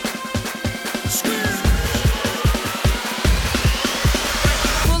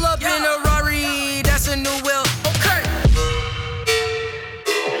 Pull up in a Rari, that's a new wheel. Okay.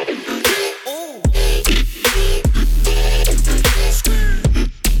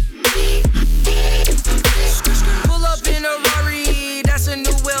 Pull up in a Rari, that's a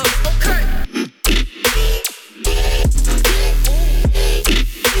new wheel. Okay.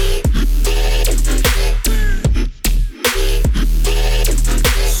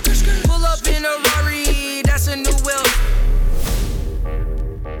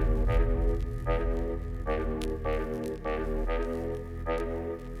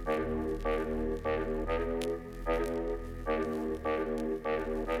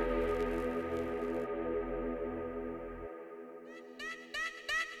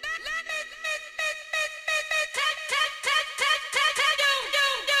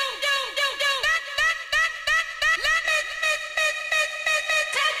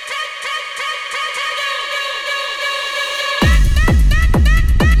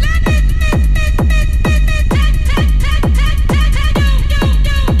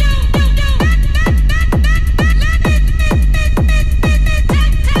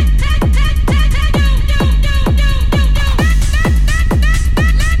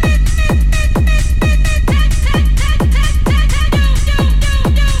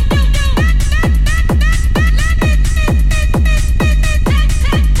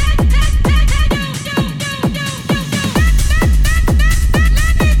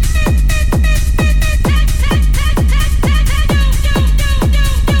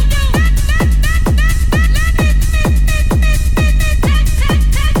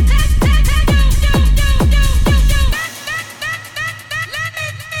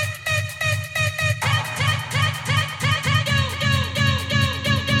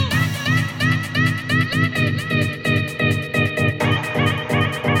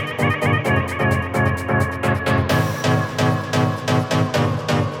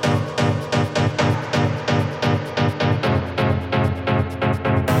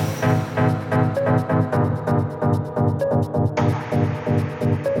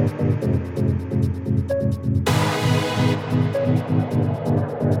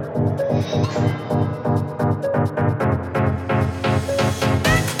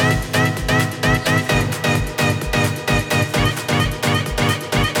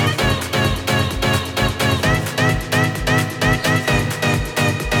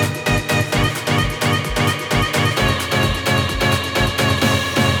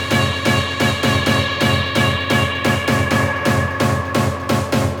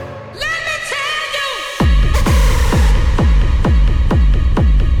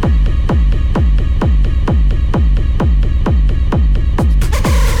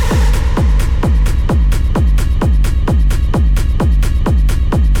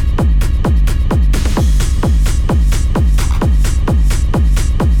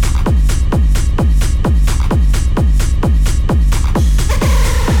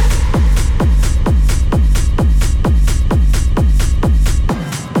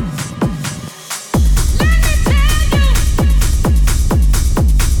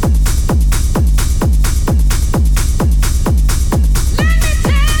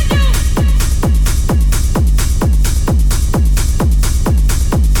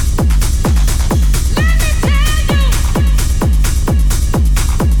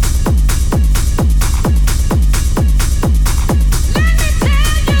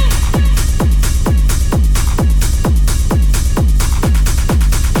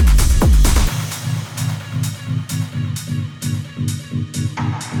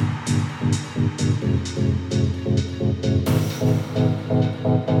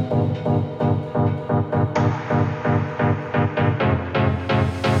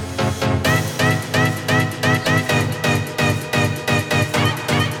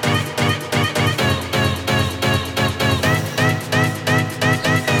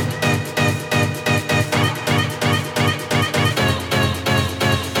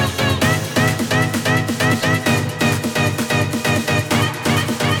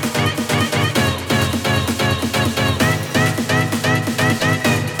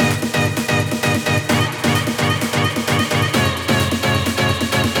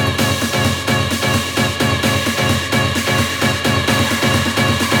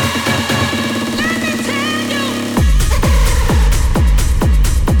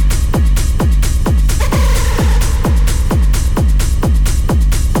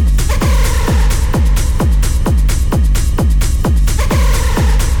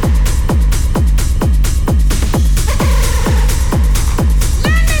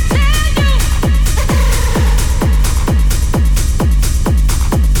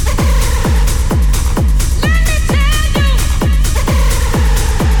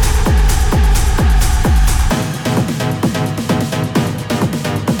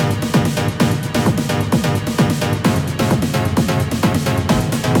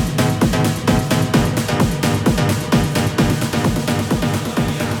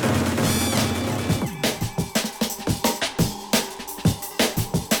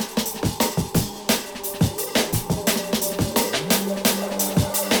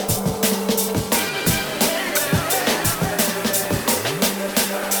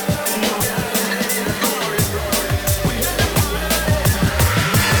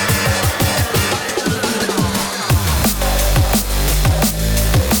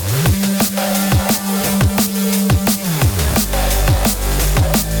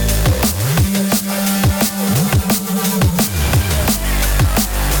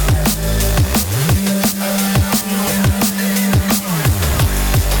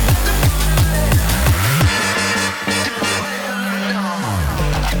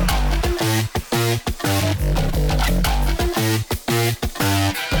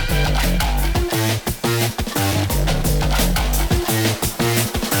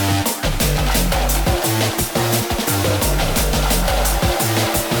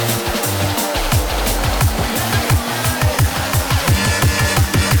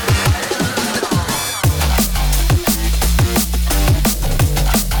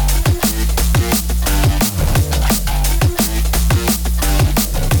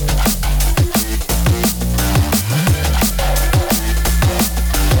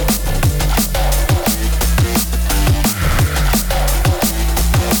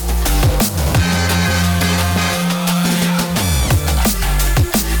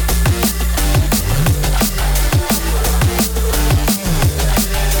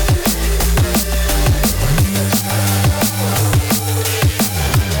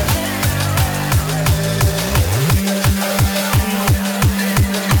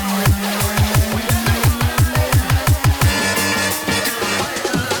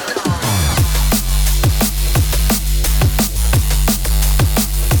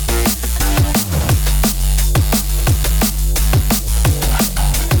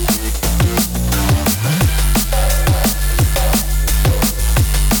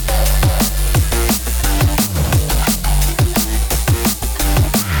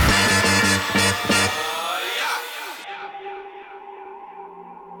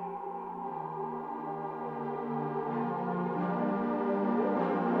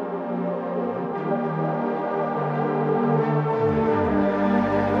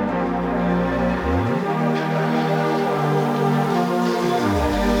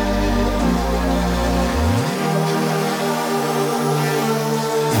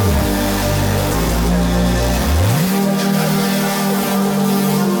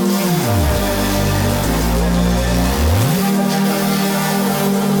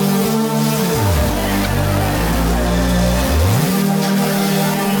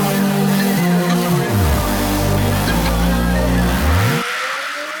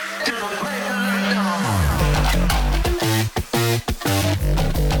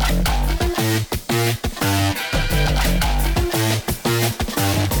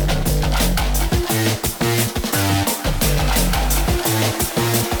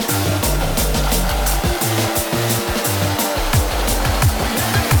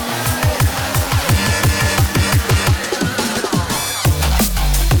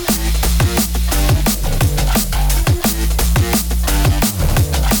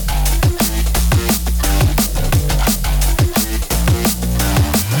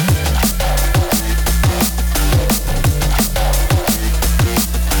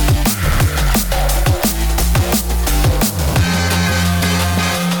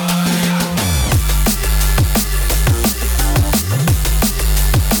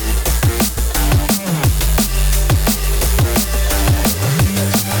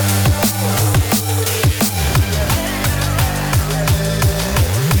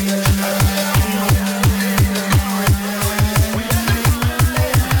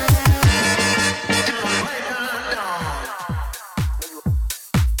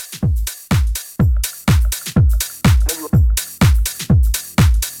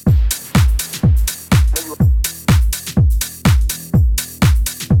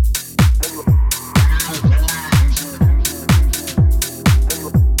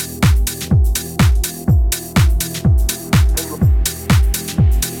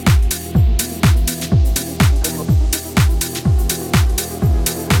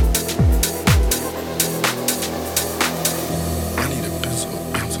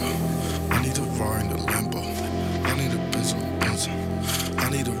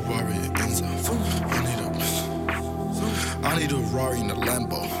 a Rari and Enzo. I need a Rari and a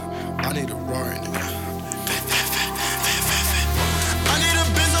Lambo. I need a Rari and a I need a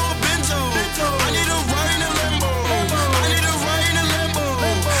Benzo, a Benzo. I need a Rari and a Lambo. I need a Rari and a Lambo.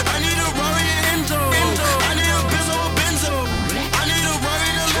 I need a Rari and Enzo. I need a Benzo, a Benzo. I need a Rari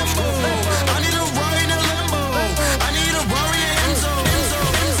and a Lambo. I need a Rari and a Lambo. I need a Rari and Enzo.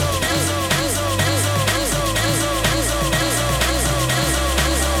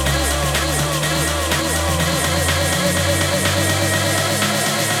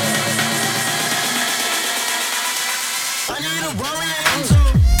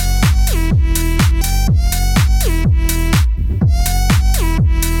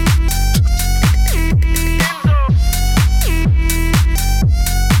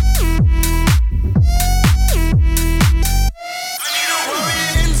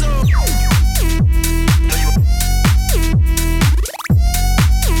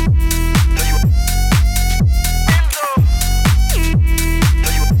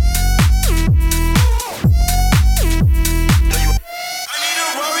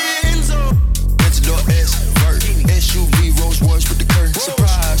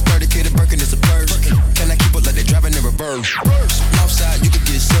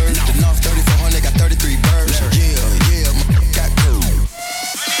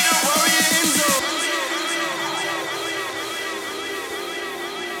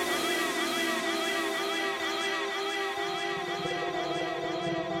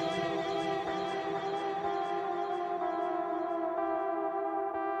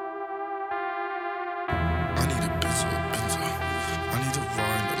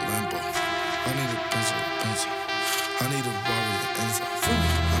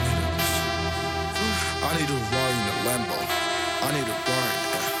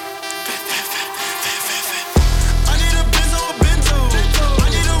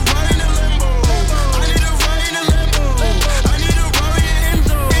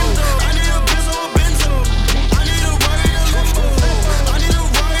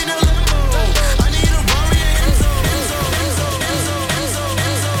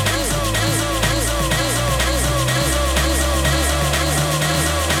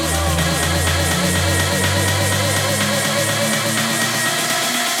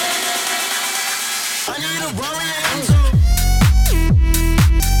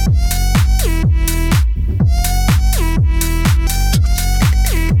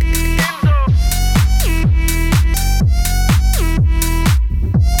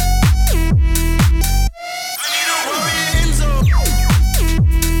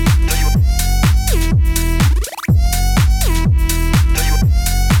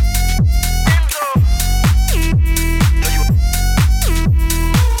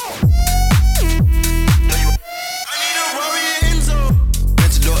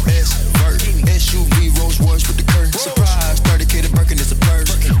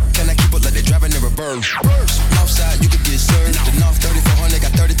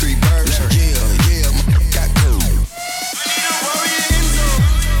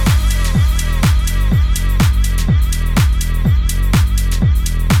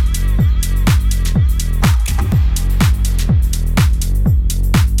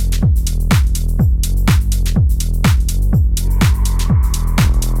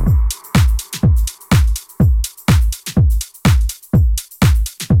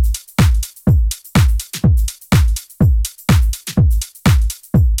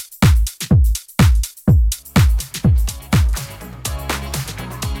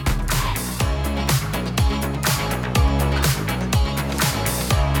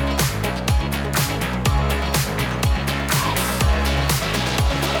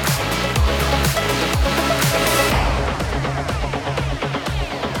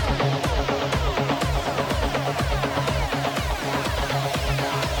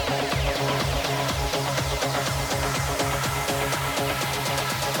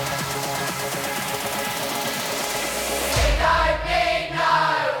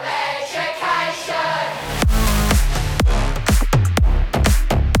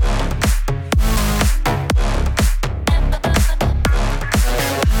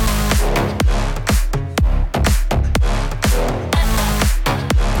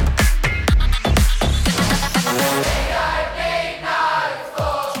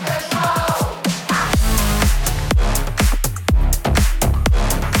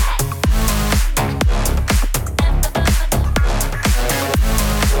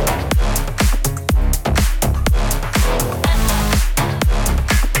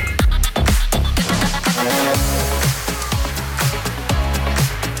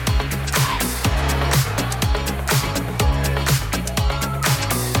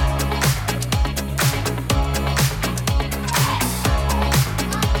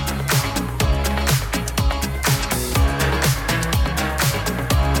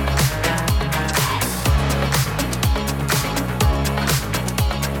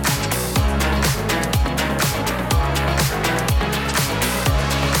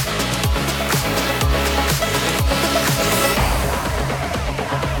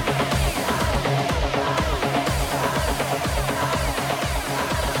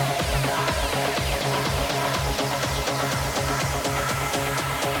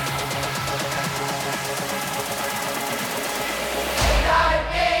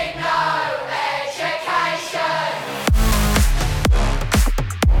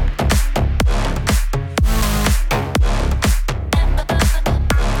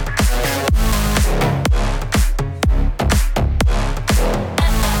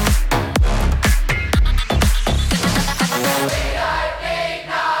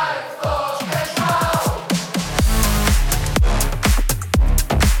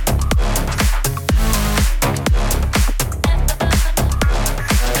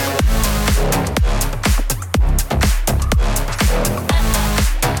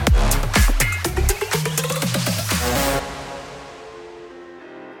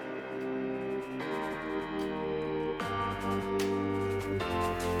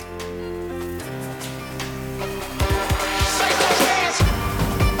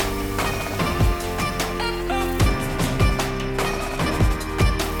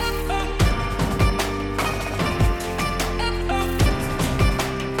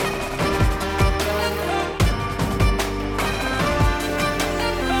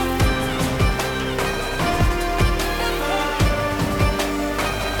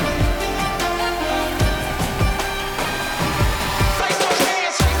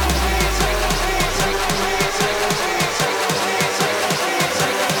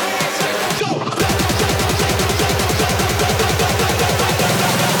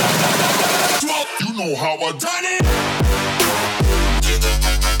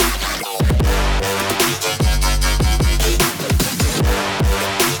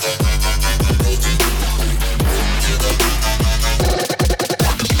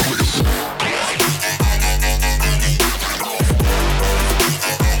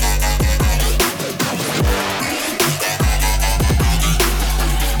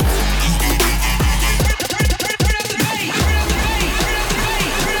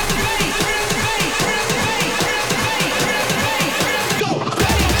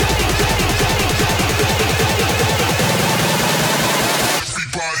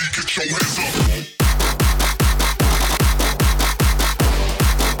 get your hands up.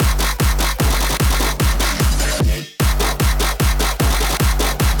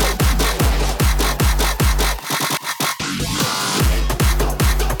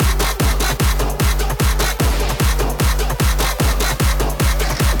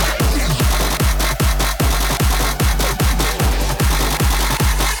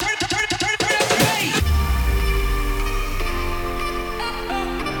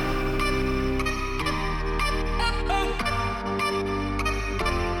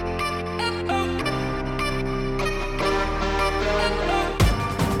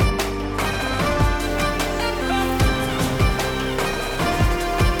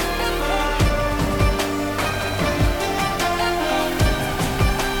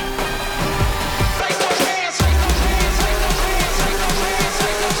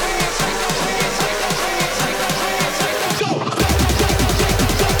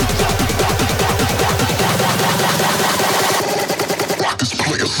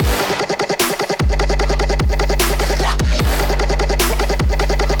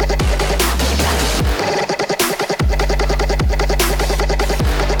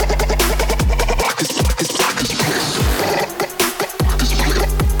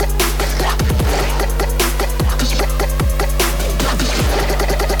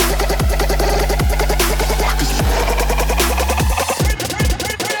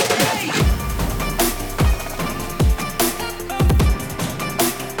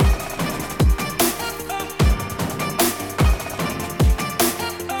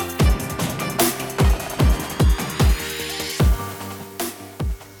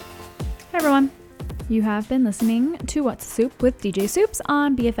 You have been listening to What's the Soup with DJ Soups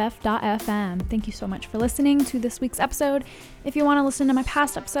on BFF.fm. Thank you so much for listening to this week's episode. If you want to listen to my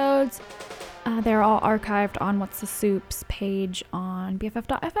past episodes, they're all archived on What's the Soups page on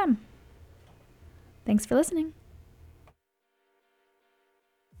BFF.fm. Thanks for listening.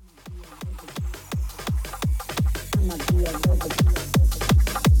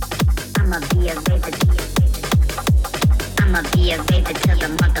 I'ma be a vapor till the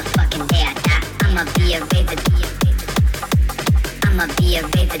motherfucking day I die. I'ma be a vapor. I'ma be a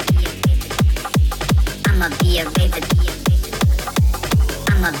vapor. I'ma be a vapor.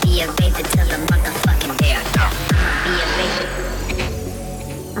 I'ma be a vapor till the motherfucking day I die. I'ma be a vapor.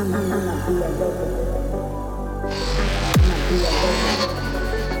 I'ma be a vapor.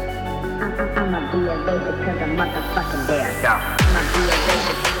 I'ma be a vapor till the motherfucking day I die.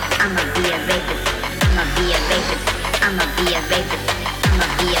 I'ma be a vapor. I'ma be a vapor. I'ma be a vapor.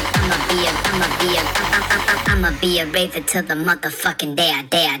 I'ma be a vapor. I'ma be a vapor till the motherfucking day I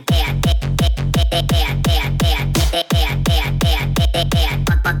die.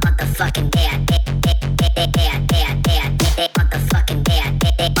 Motherfucking day.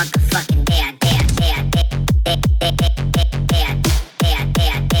 Motherfucking day.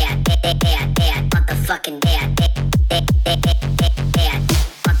 Motherfucking day.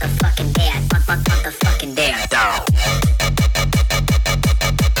 Motherfucking day. Motherfucking day.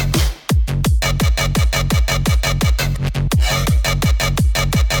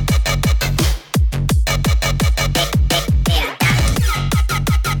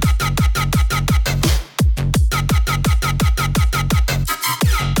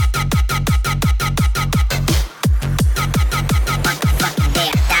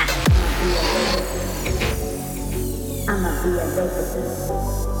 Motherfucking day.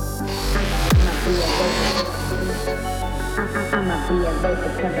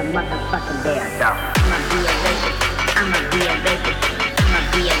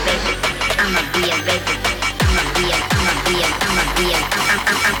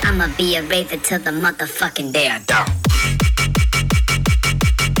 I'ma be a vapor till the motherfucking day I die.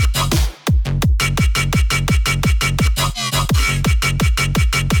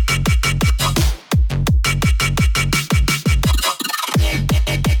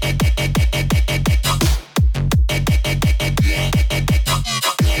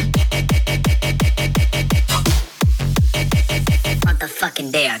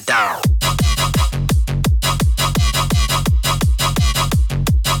 Motherfucking day I die.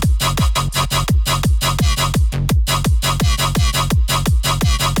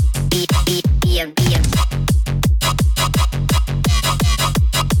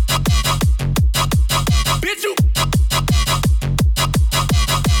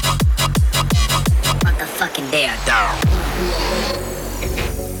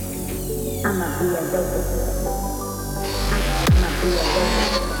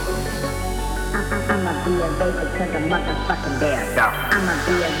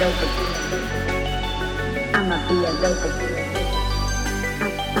 I'ma be a vapor.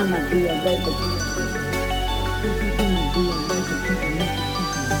 I'ma be a rapist. I'ma be a rapist.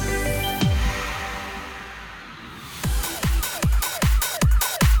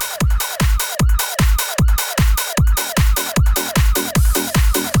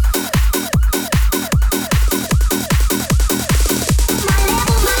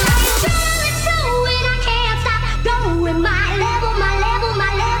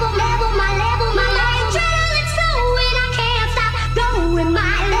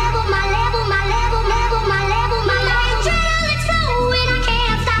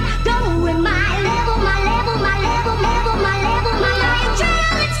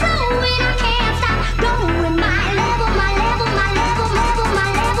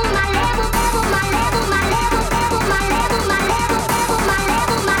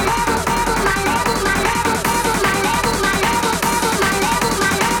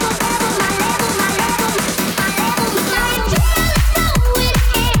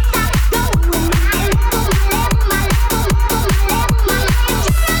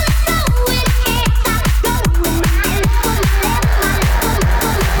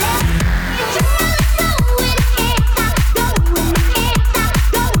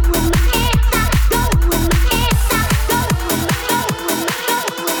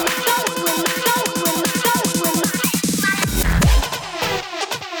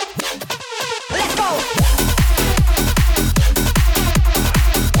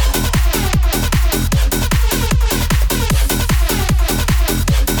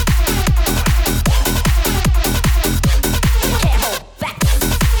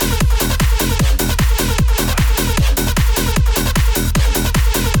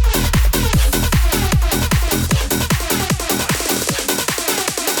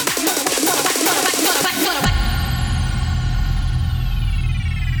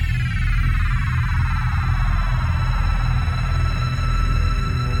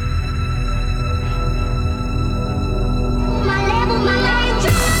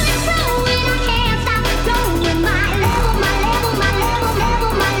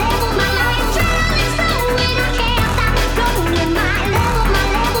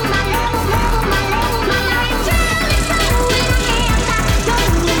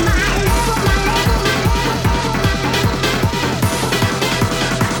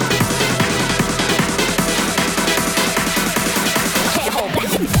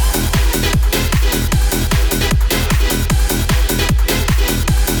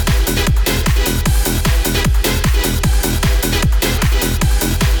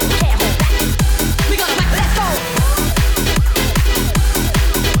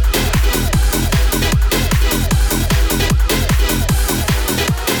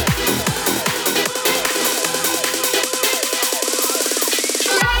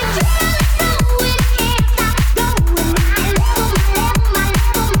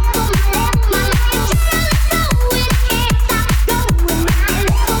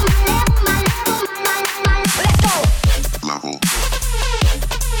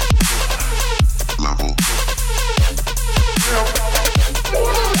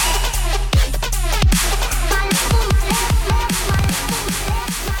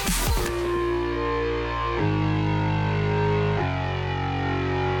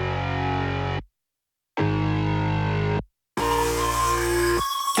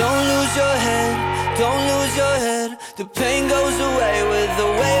 The pain goes away with the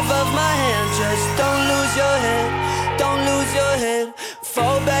wave of my hand. Just don't lose your head, don't lose your head.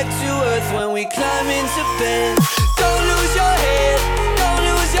 Fall back to earth when we climb into bed. Don't lose your head, don't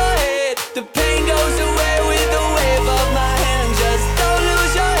lose your head. The pain goes away with the wave of my hand. Just don't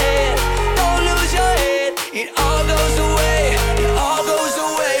lose your head, don't lose your head. It all goes away, it all goes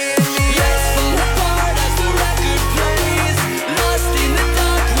away. Let's fall apart as the record plays. Lost in the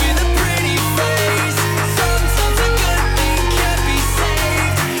dark with a pretty face. Sometimes a good thing can't be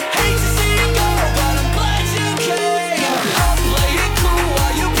saved. Hate to see you go, but I'm glad you came. I'll play it cool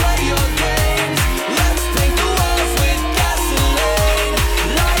while you play your games. Let's paint the world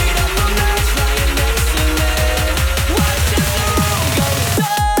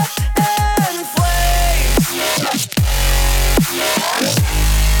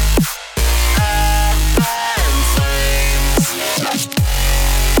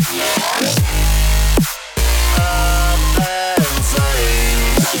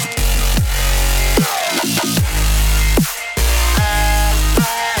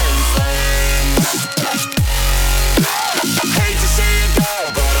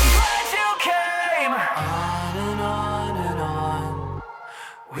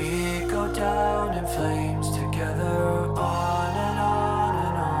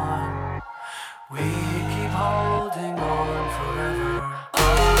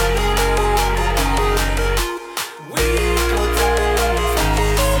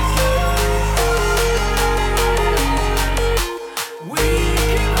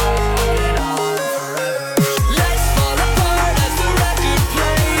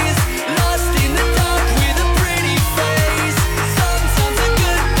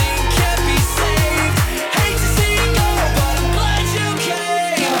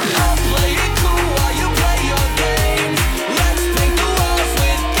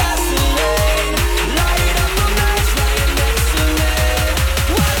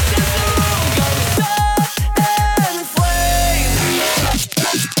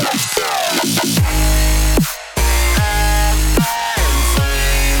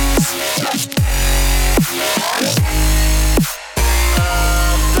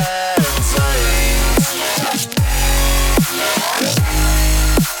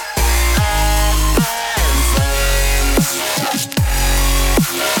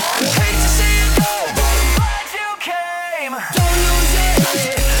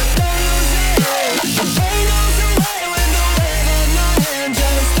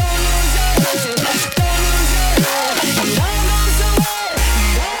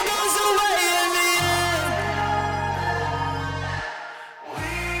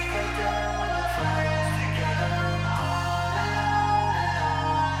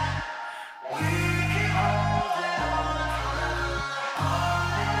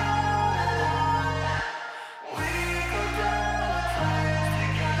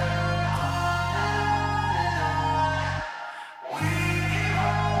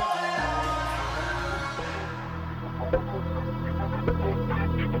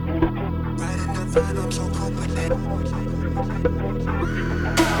vibe, I'm so cool with it. I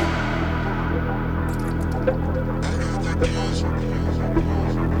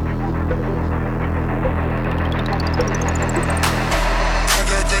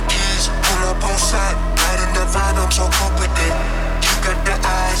got the keys, pull up on side, right in the vibe, I'm so cool with it. You got the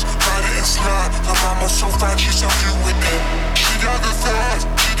eyes, ride it and slide. Her mama so fine, she's so cute with it. She got the thighs,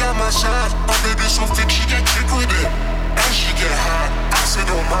 she got my size. My baby so thick, she get kick with it. And she get hot, I said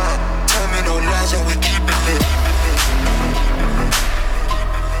don't mind. Tell me no lies and we keep it lit.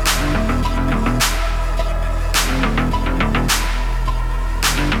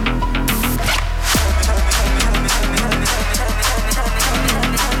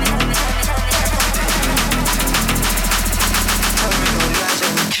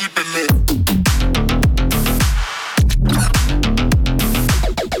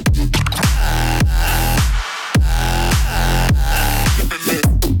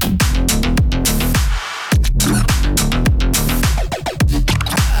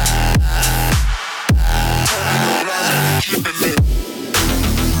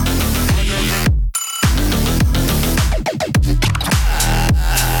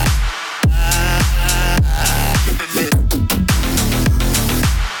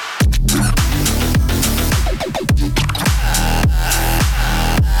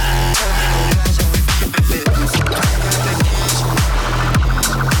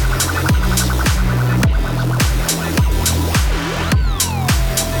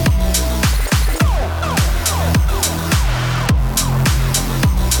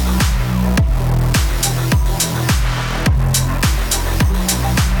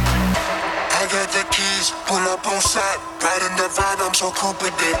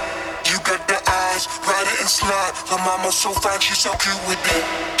 So fine, she's so cute with it.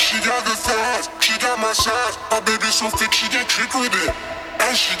 She got the thighs, she got my size. My baby so thick, she get trick with it.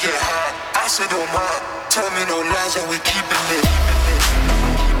 And she get hot, I said don't mind. Tell me no lies and we keep it lit.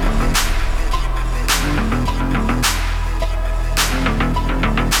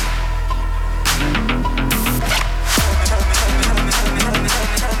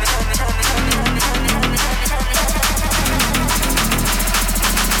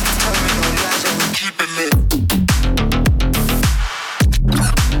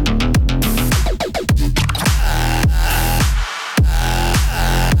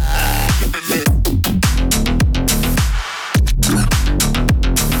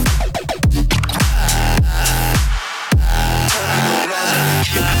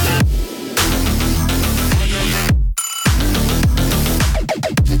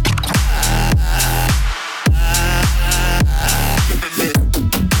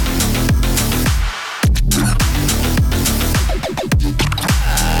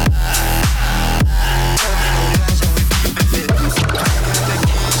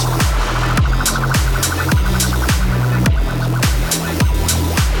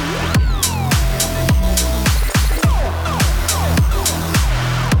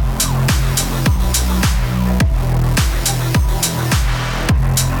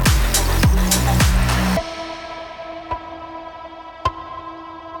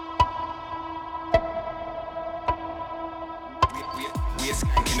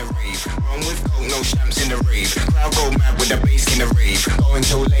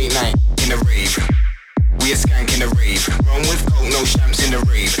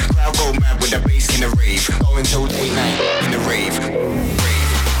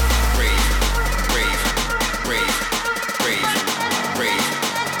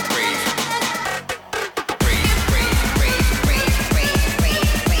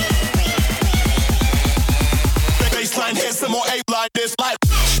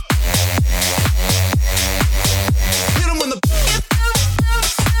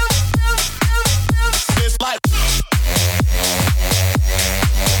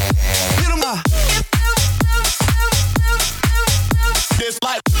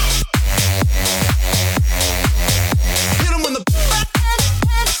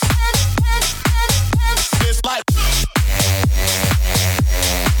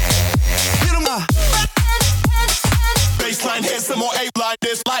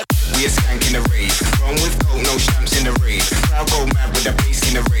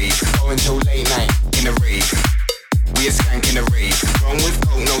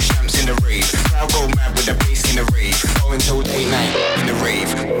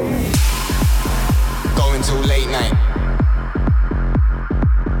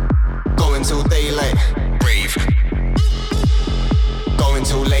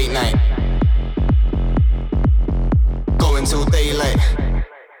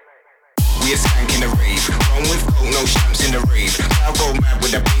 We a skank in the rave. Run with coke, no champs in the rave. Crowd go mad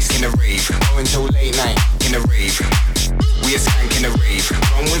with the bass in the rave. Going till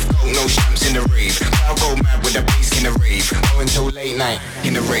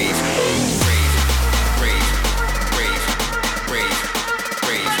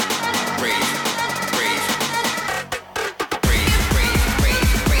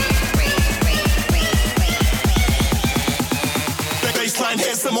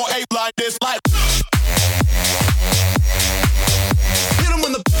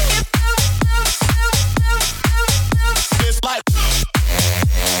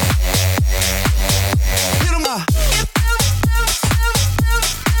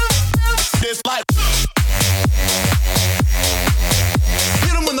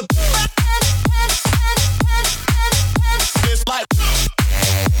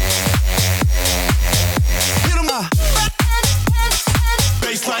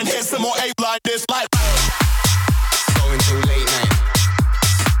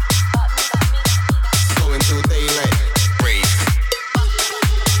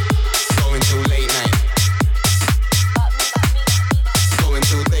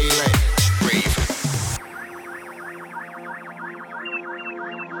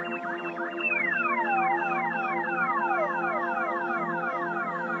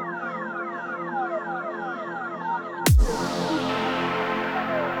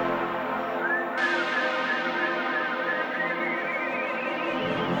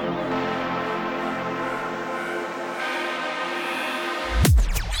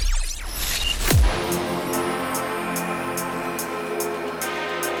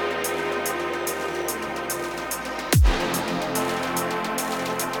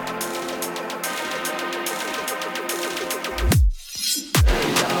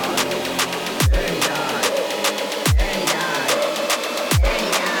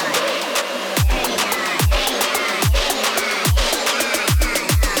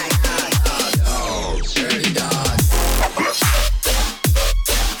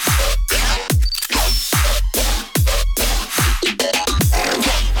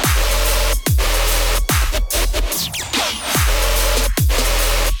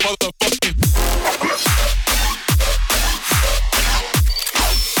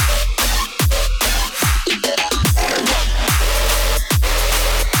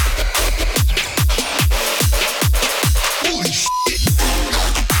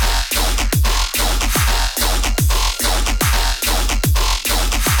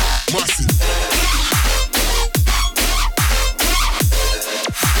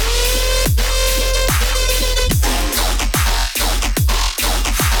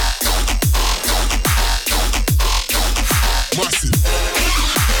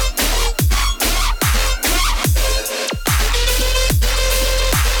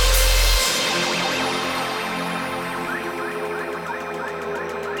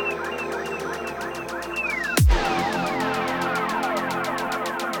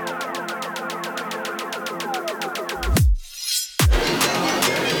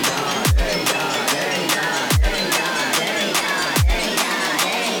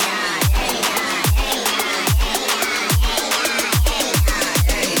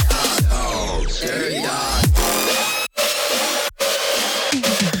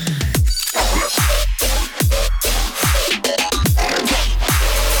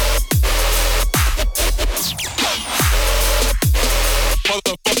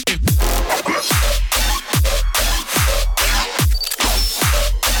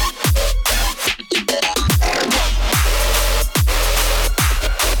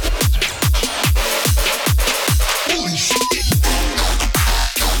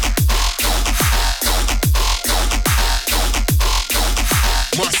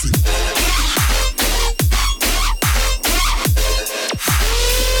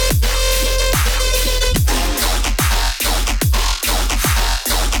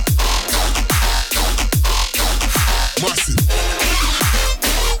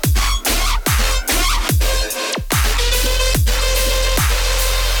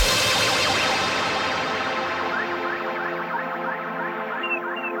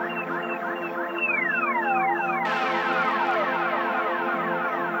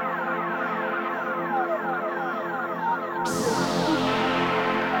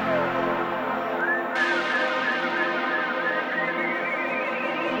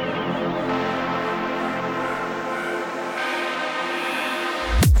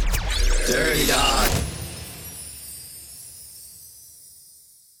Dirty Dog.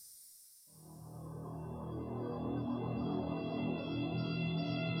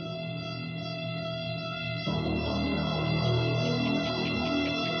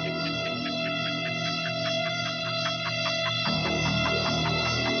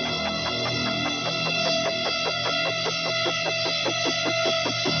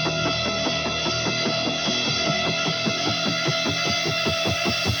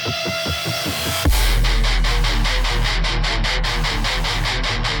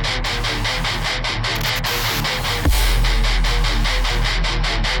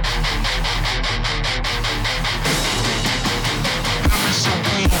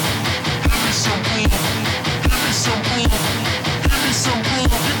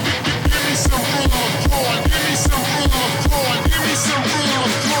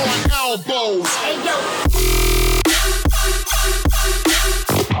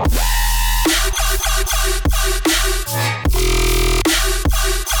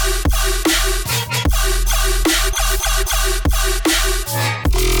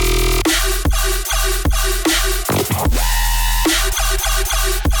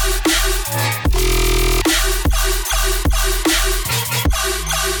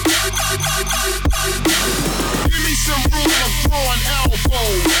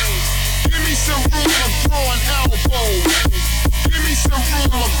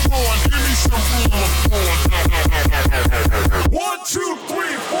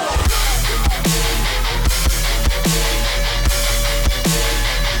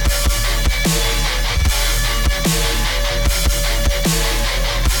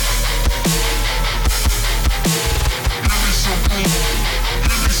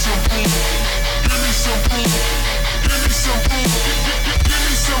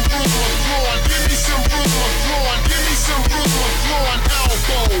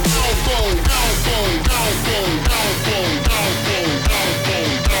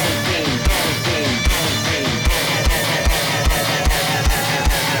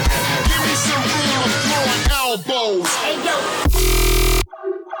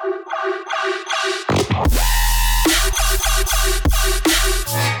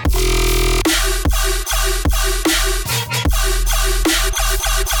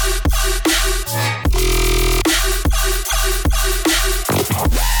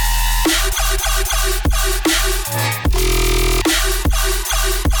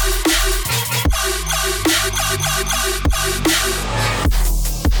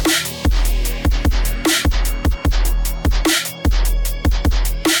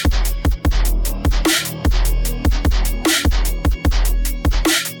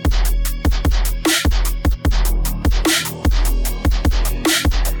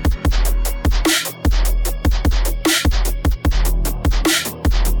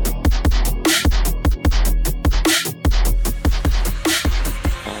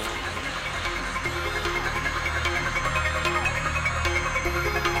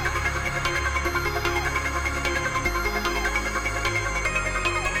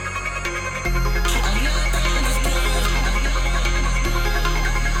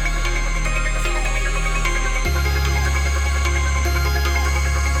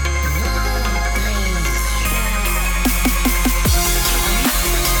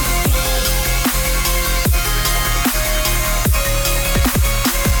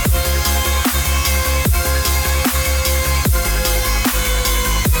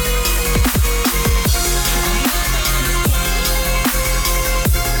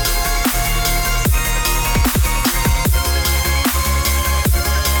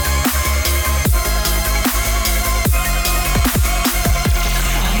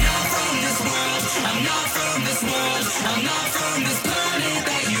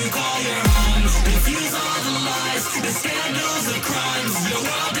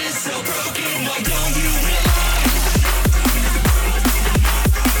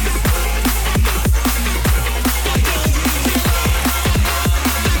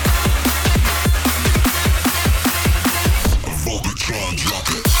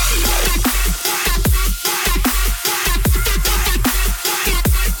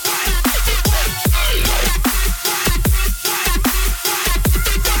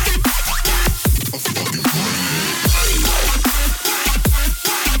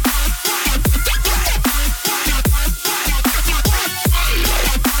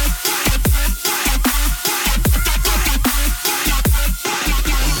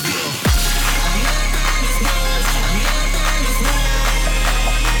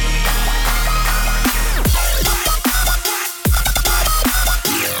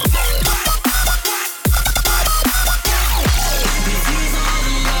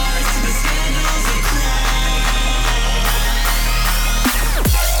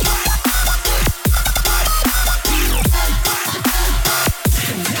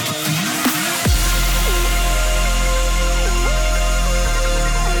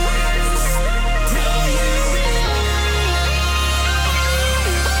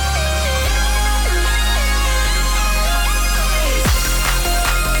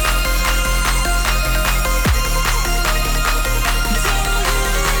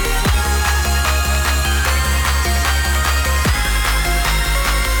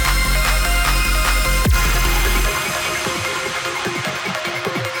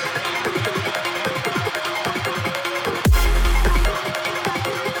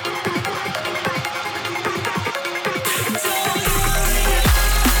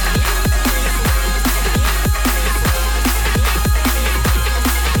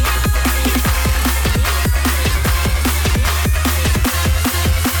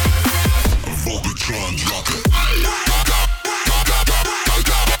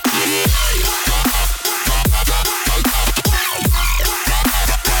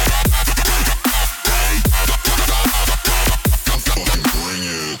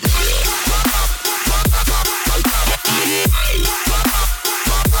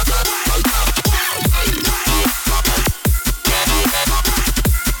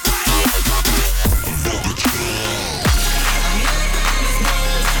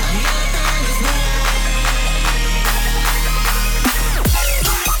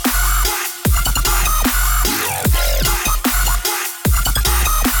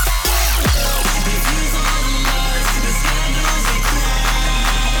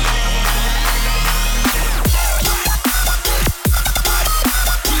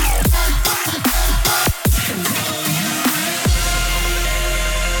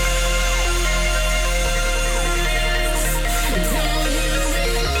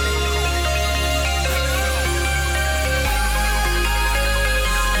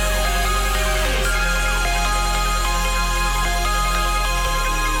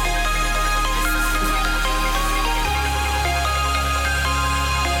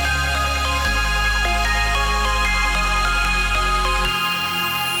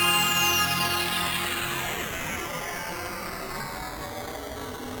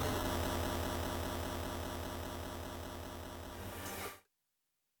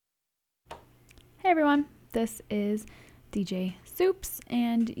 everyone, this is DJ Soups,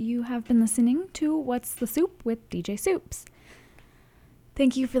 and you have been listening to What's the Soup with DJ Soups.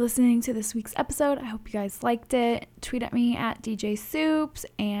 Thank you for listening to this week's episode. I hope you guys liked it. Tweet at me at DJ Soups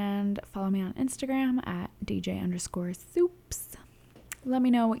and follow me on Instagram at DJ_Soups. Let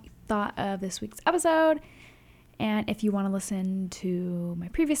me know what you thought of this week's episode. And if you want to listen to my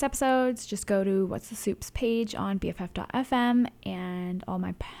previous episodes, just go to What's the Soups page on BFF.fm, and all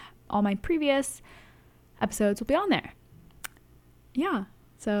my previous episodes will be on there. Yeah,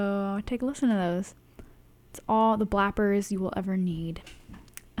 so take a listen to those. It's all the blappers you will ever need.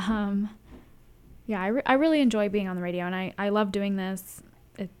 Yeah, I really enjoy being on the radio, and I love doing this.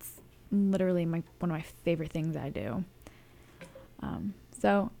 It's literally one of my favorite things I do.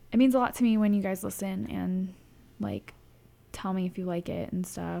 So it means a lot to me when you guys listen and like tell me if you like it and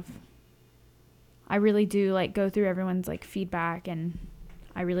stuff. I really do like go through everyone's like feedback, and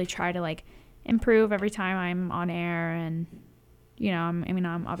I really try to like improve every time I'm on air. And you know,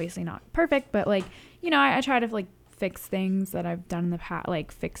 I'm obviously not perfect, but like, you know, I try to like fix things that I've done in the past,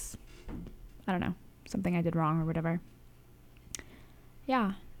 like fix, I don't know, something I did wrong or whatever.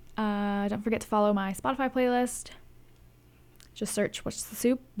 Yeah. Don't forget to follow my Spotify playlist. Just search What's the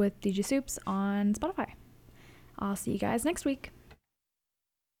Soup with DJ Soups on Spotify. I'll see you guys next week.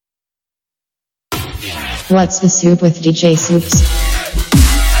 What's the Soup with DJ Soups?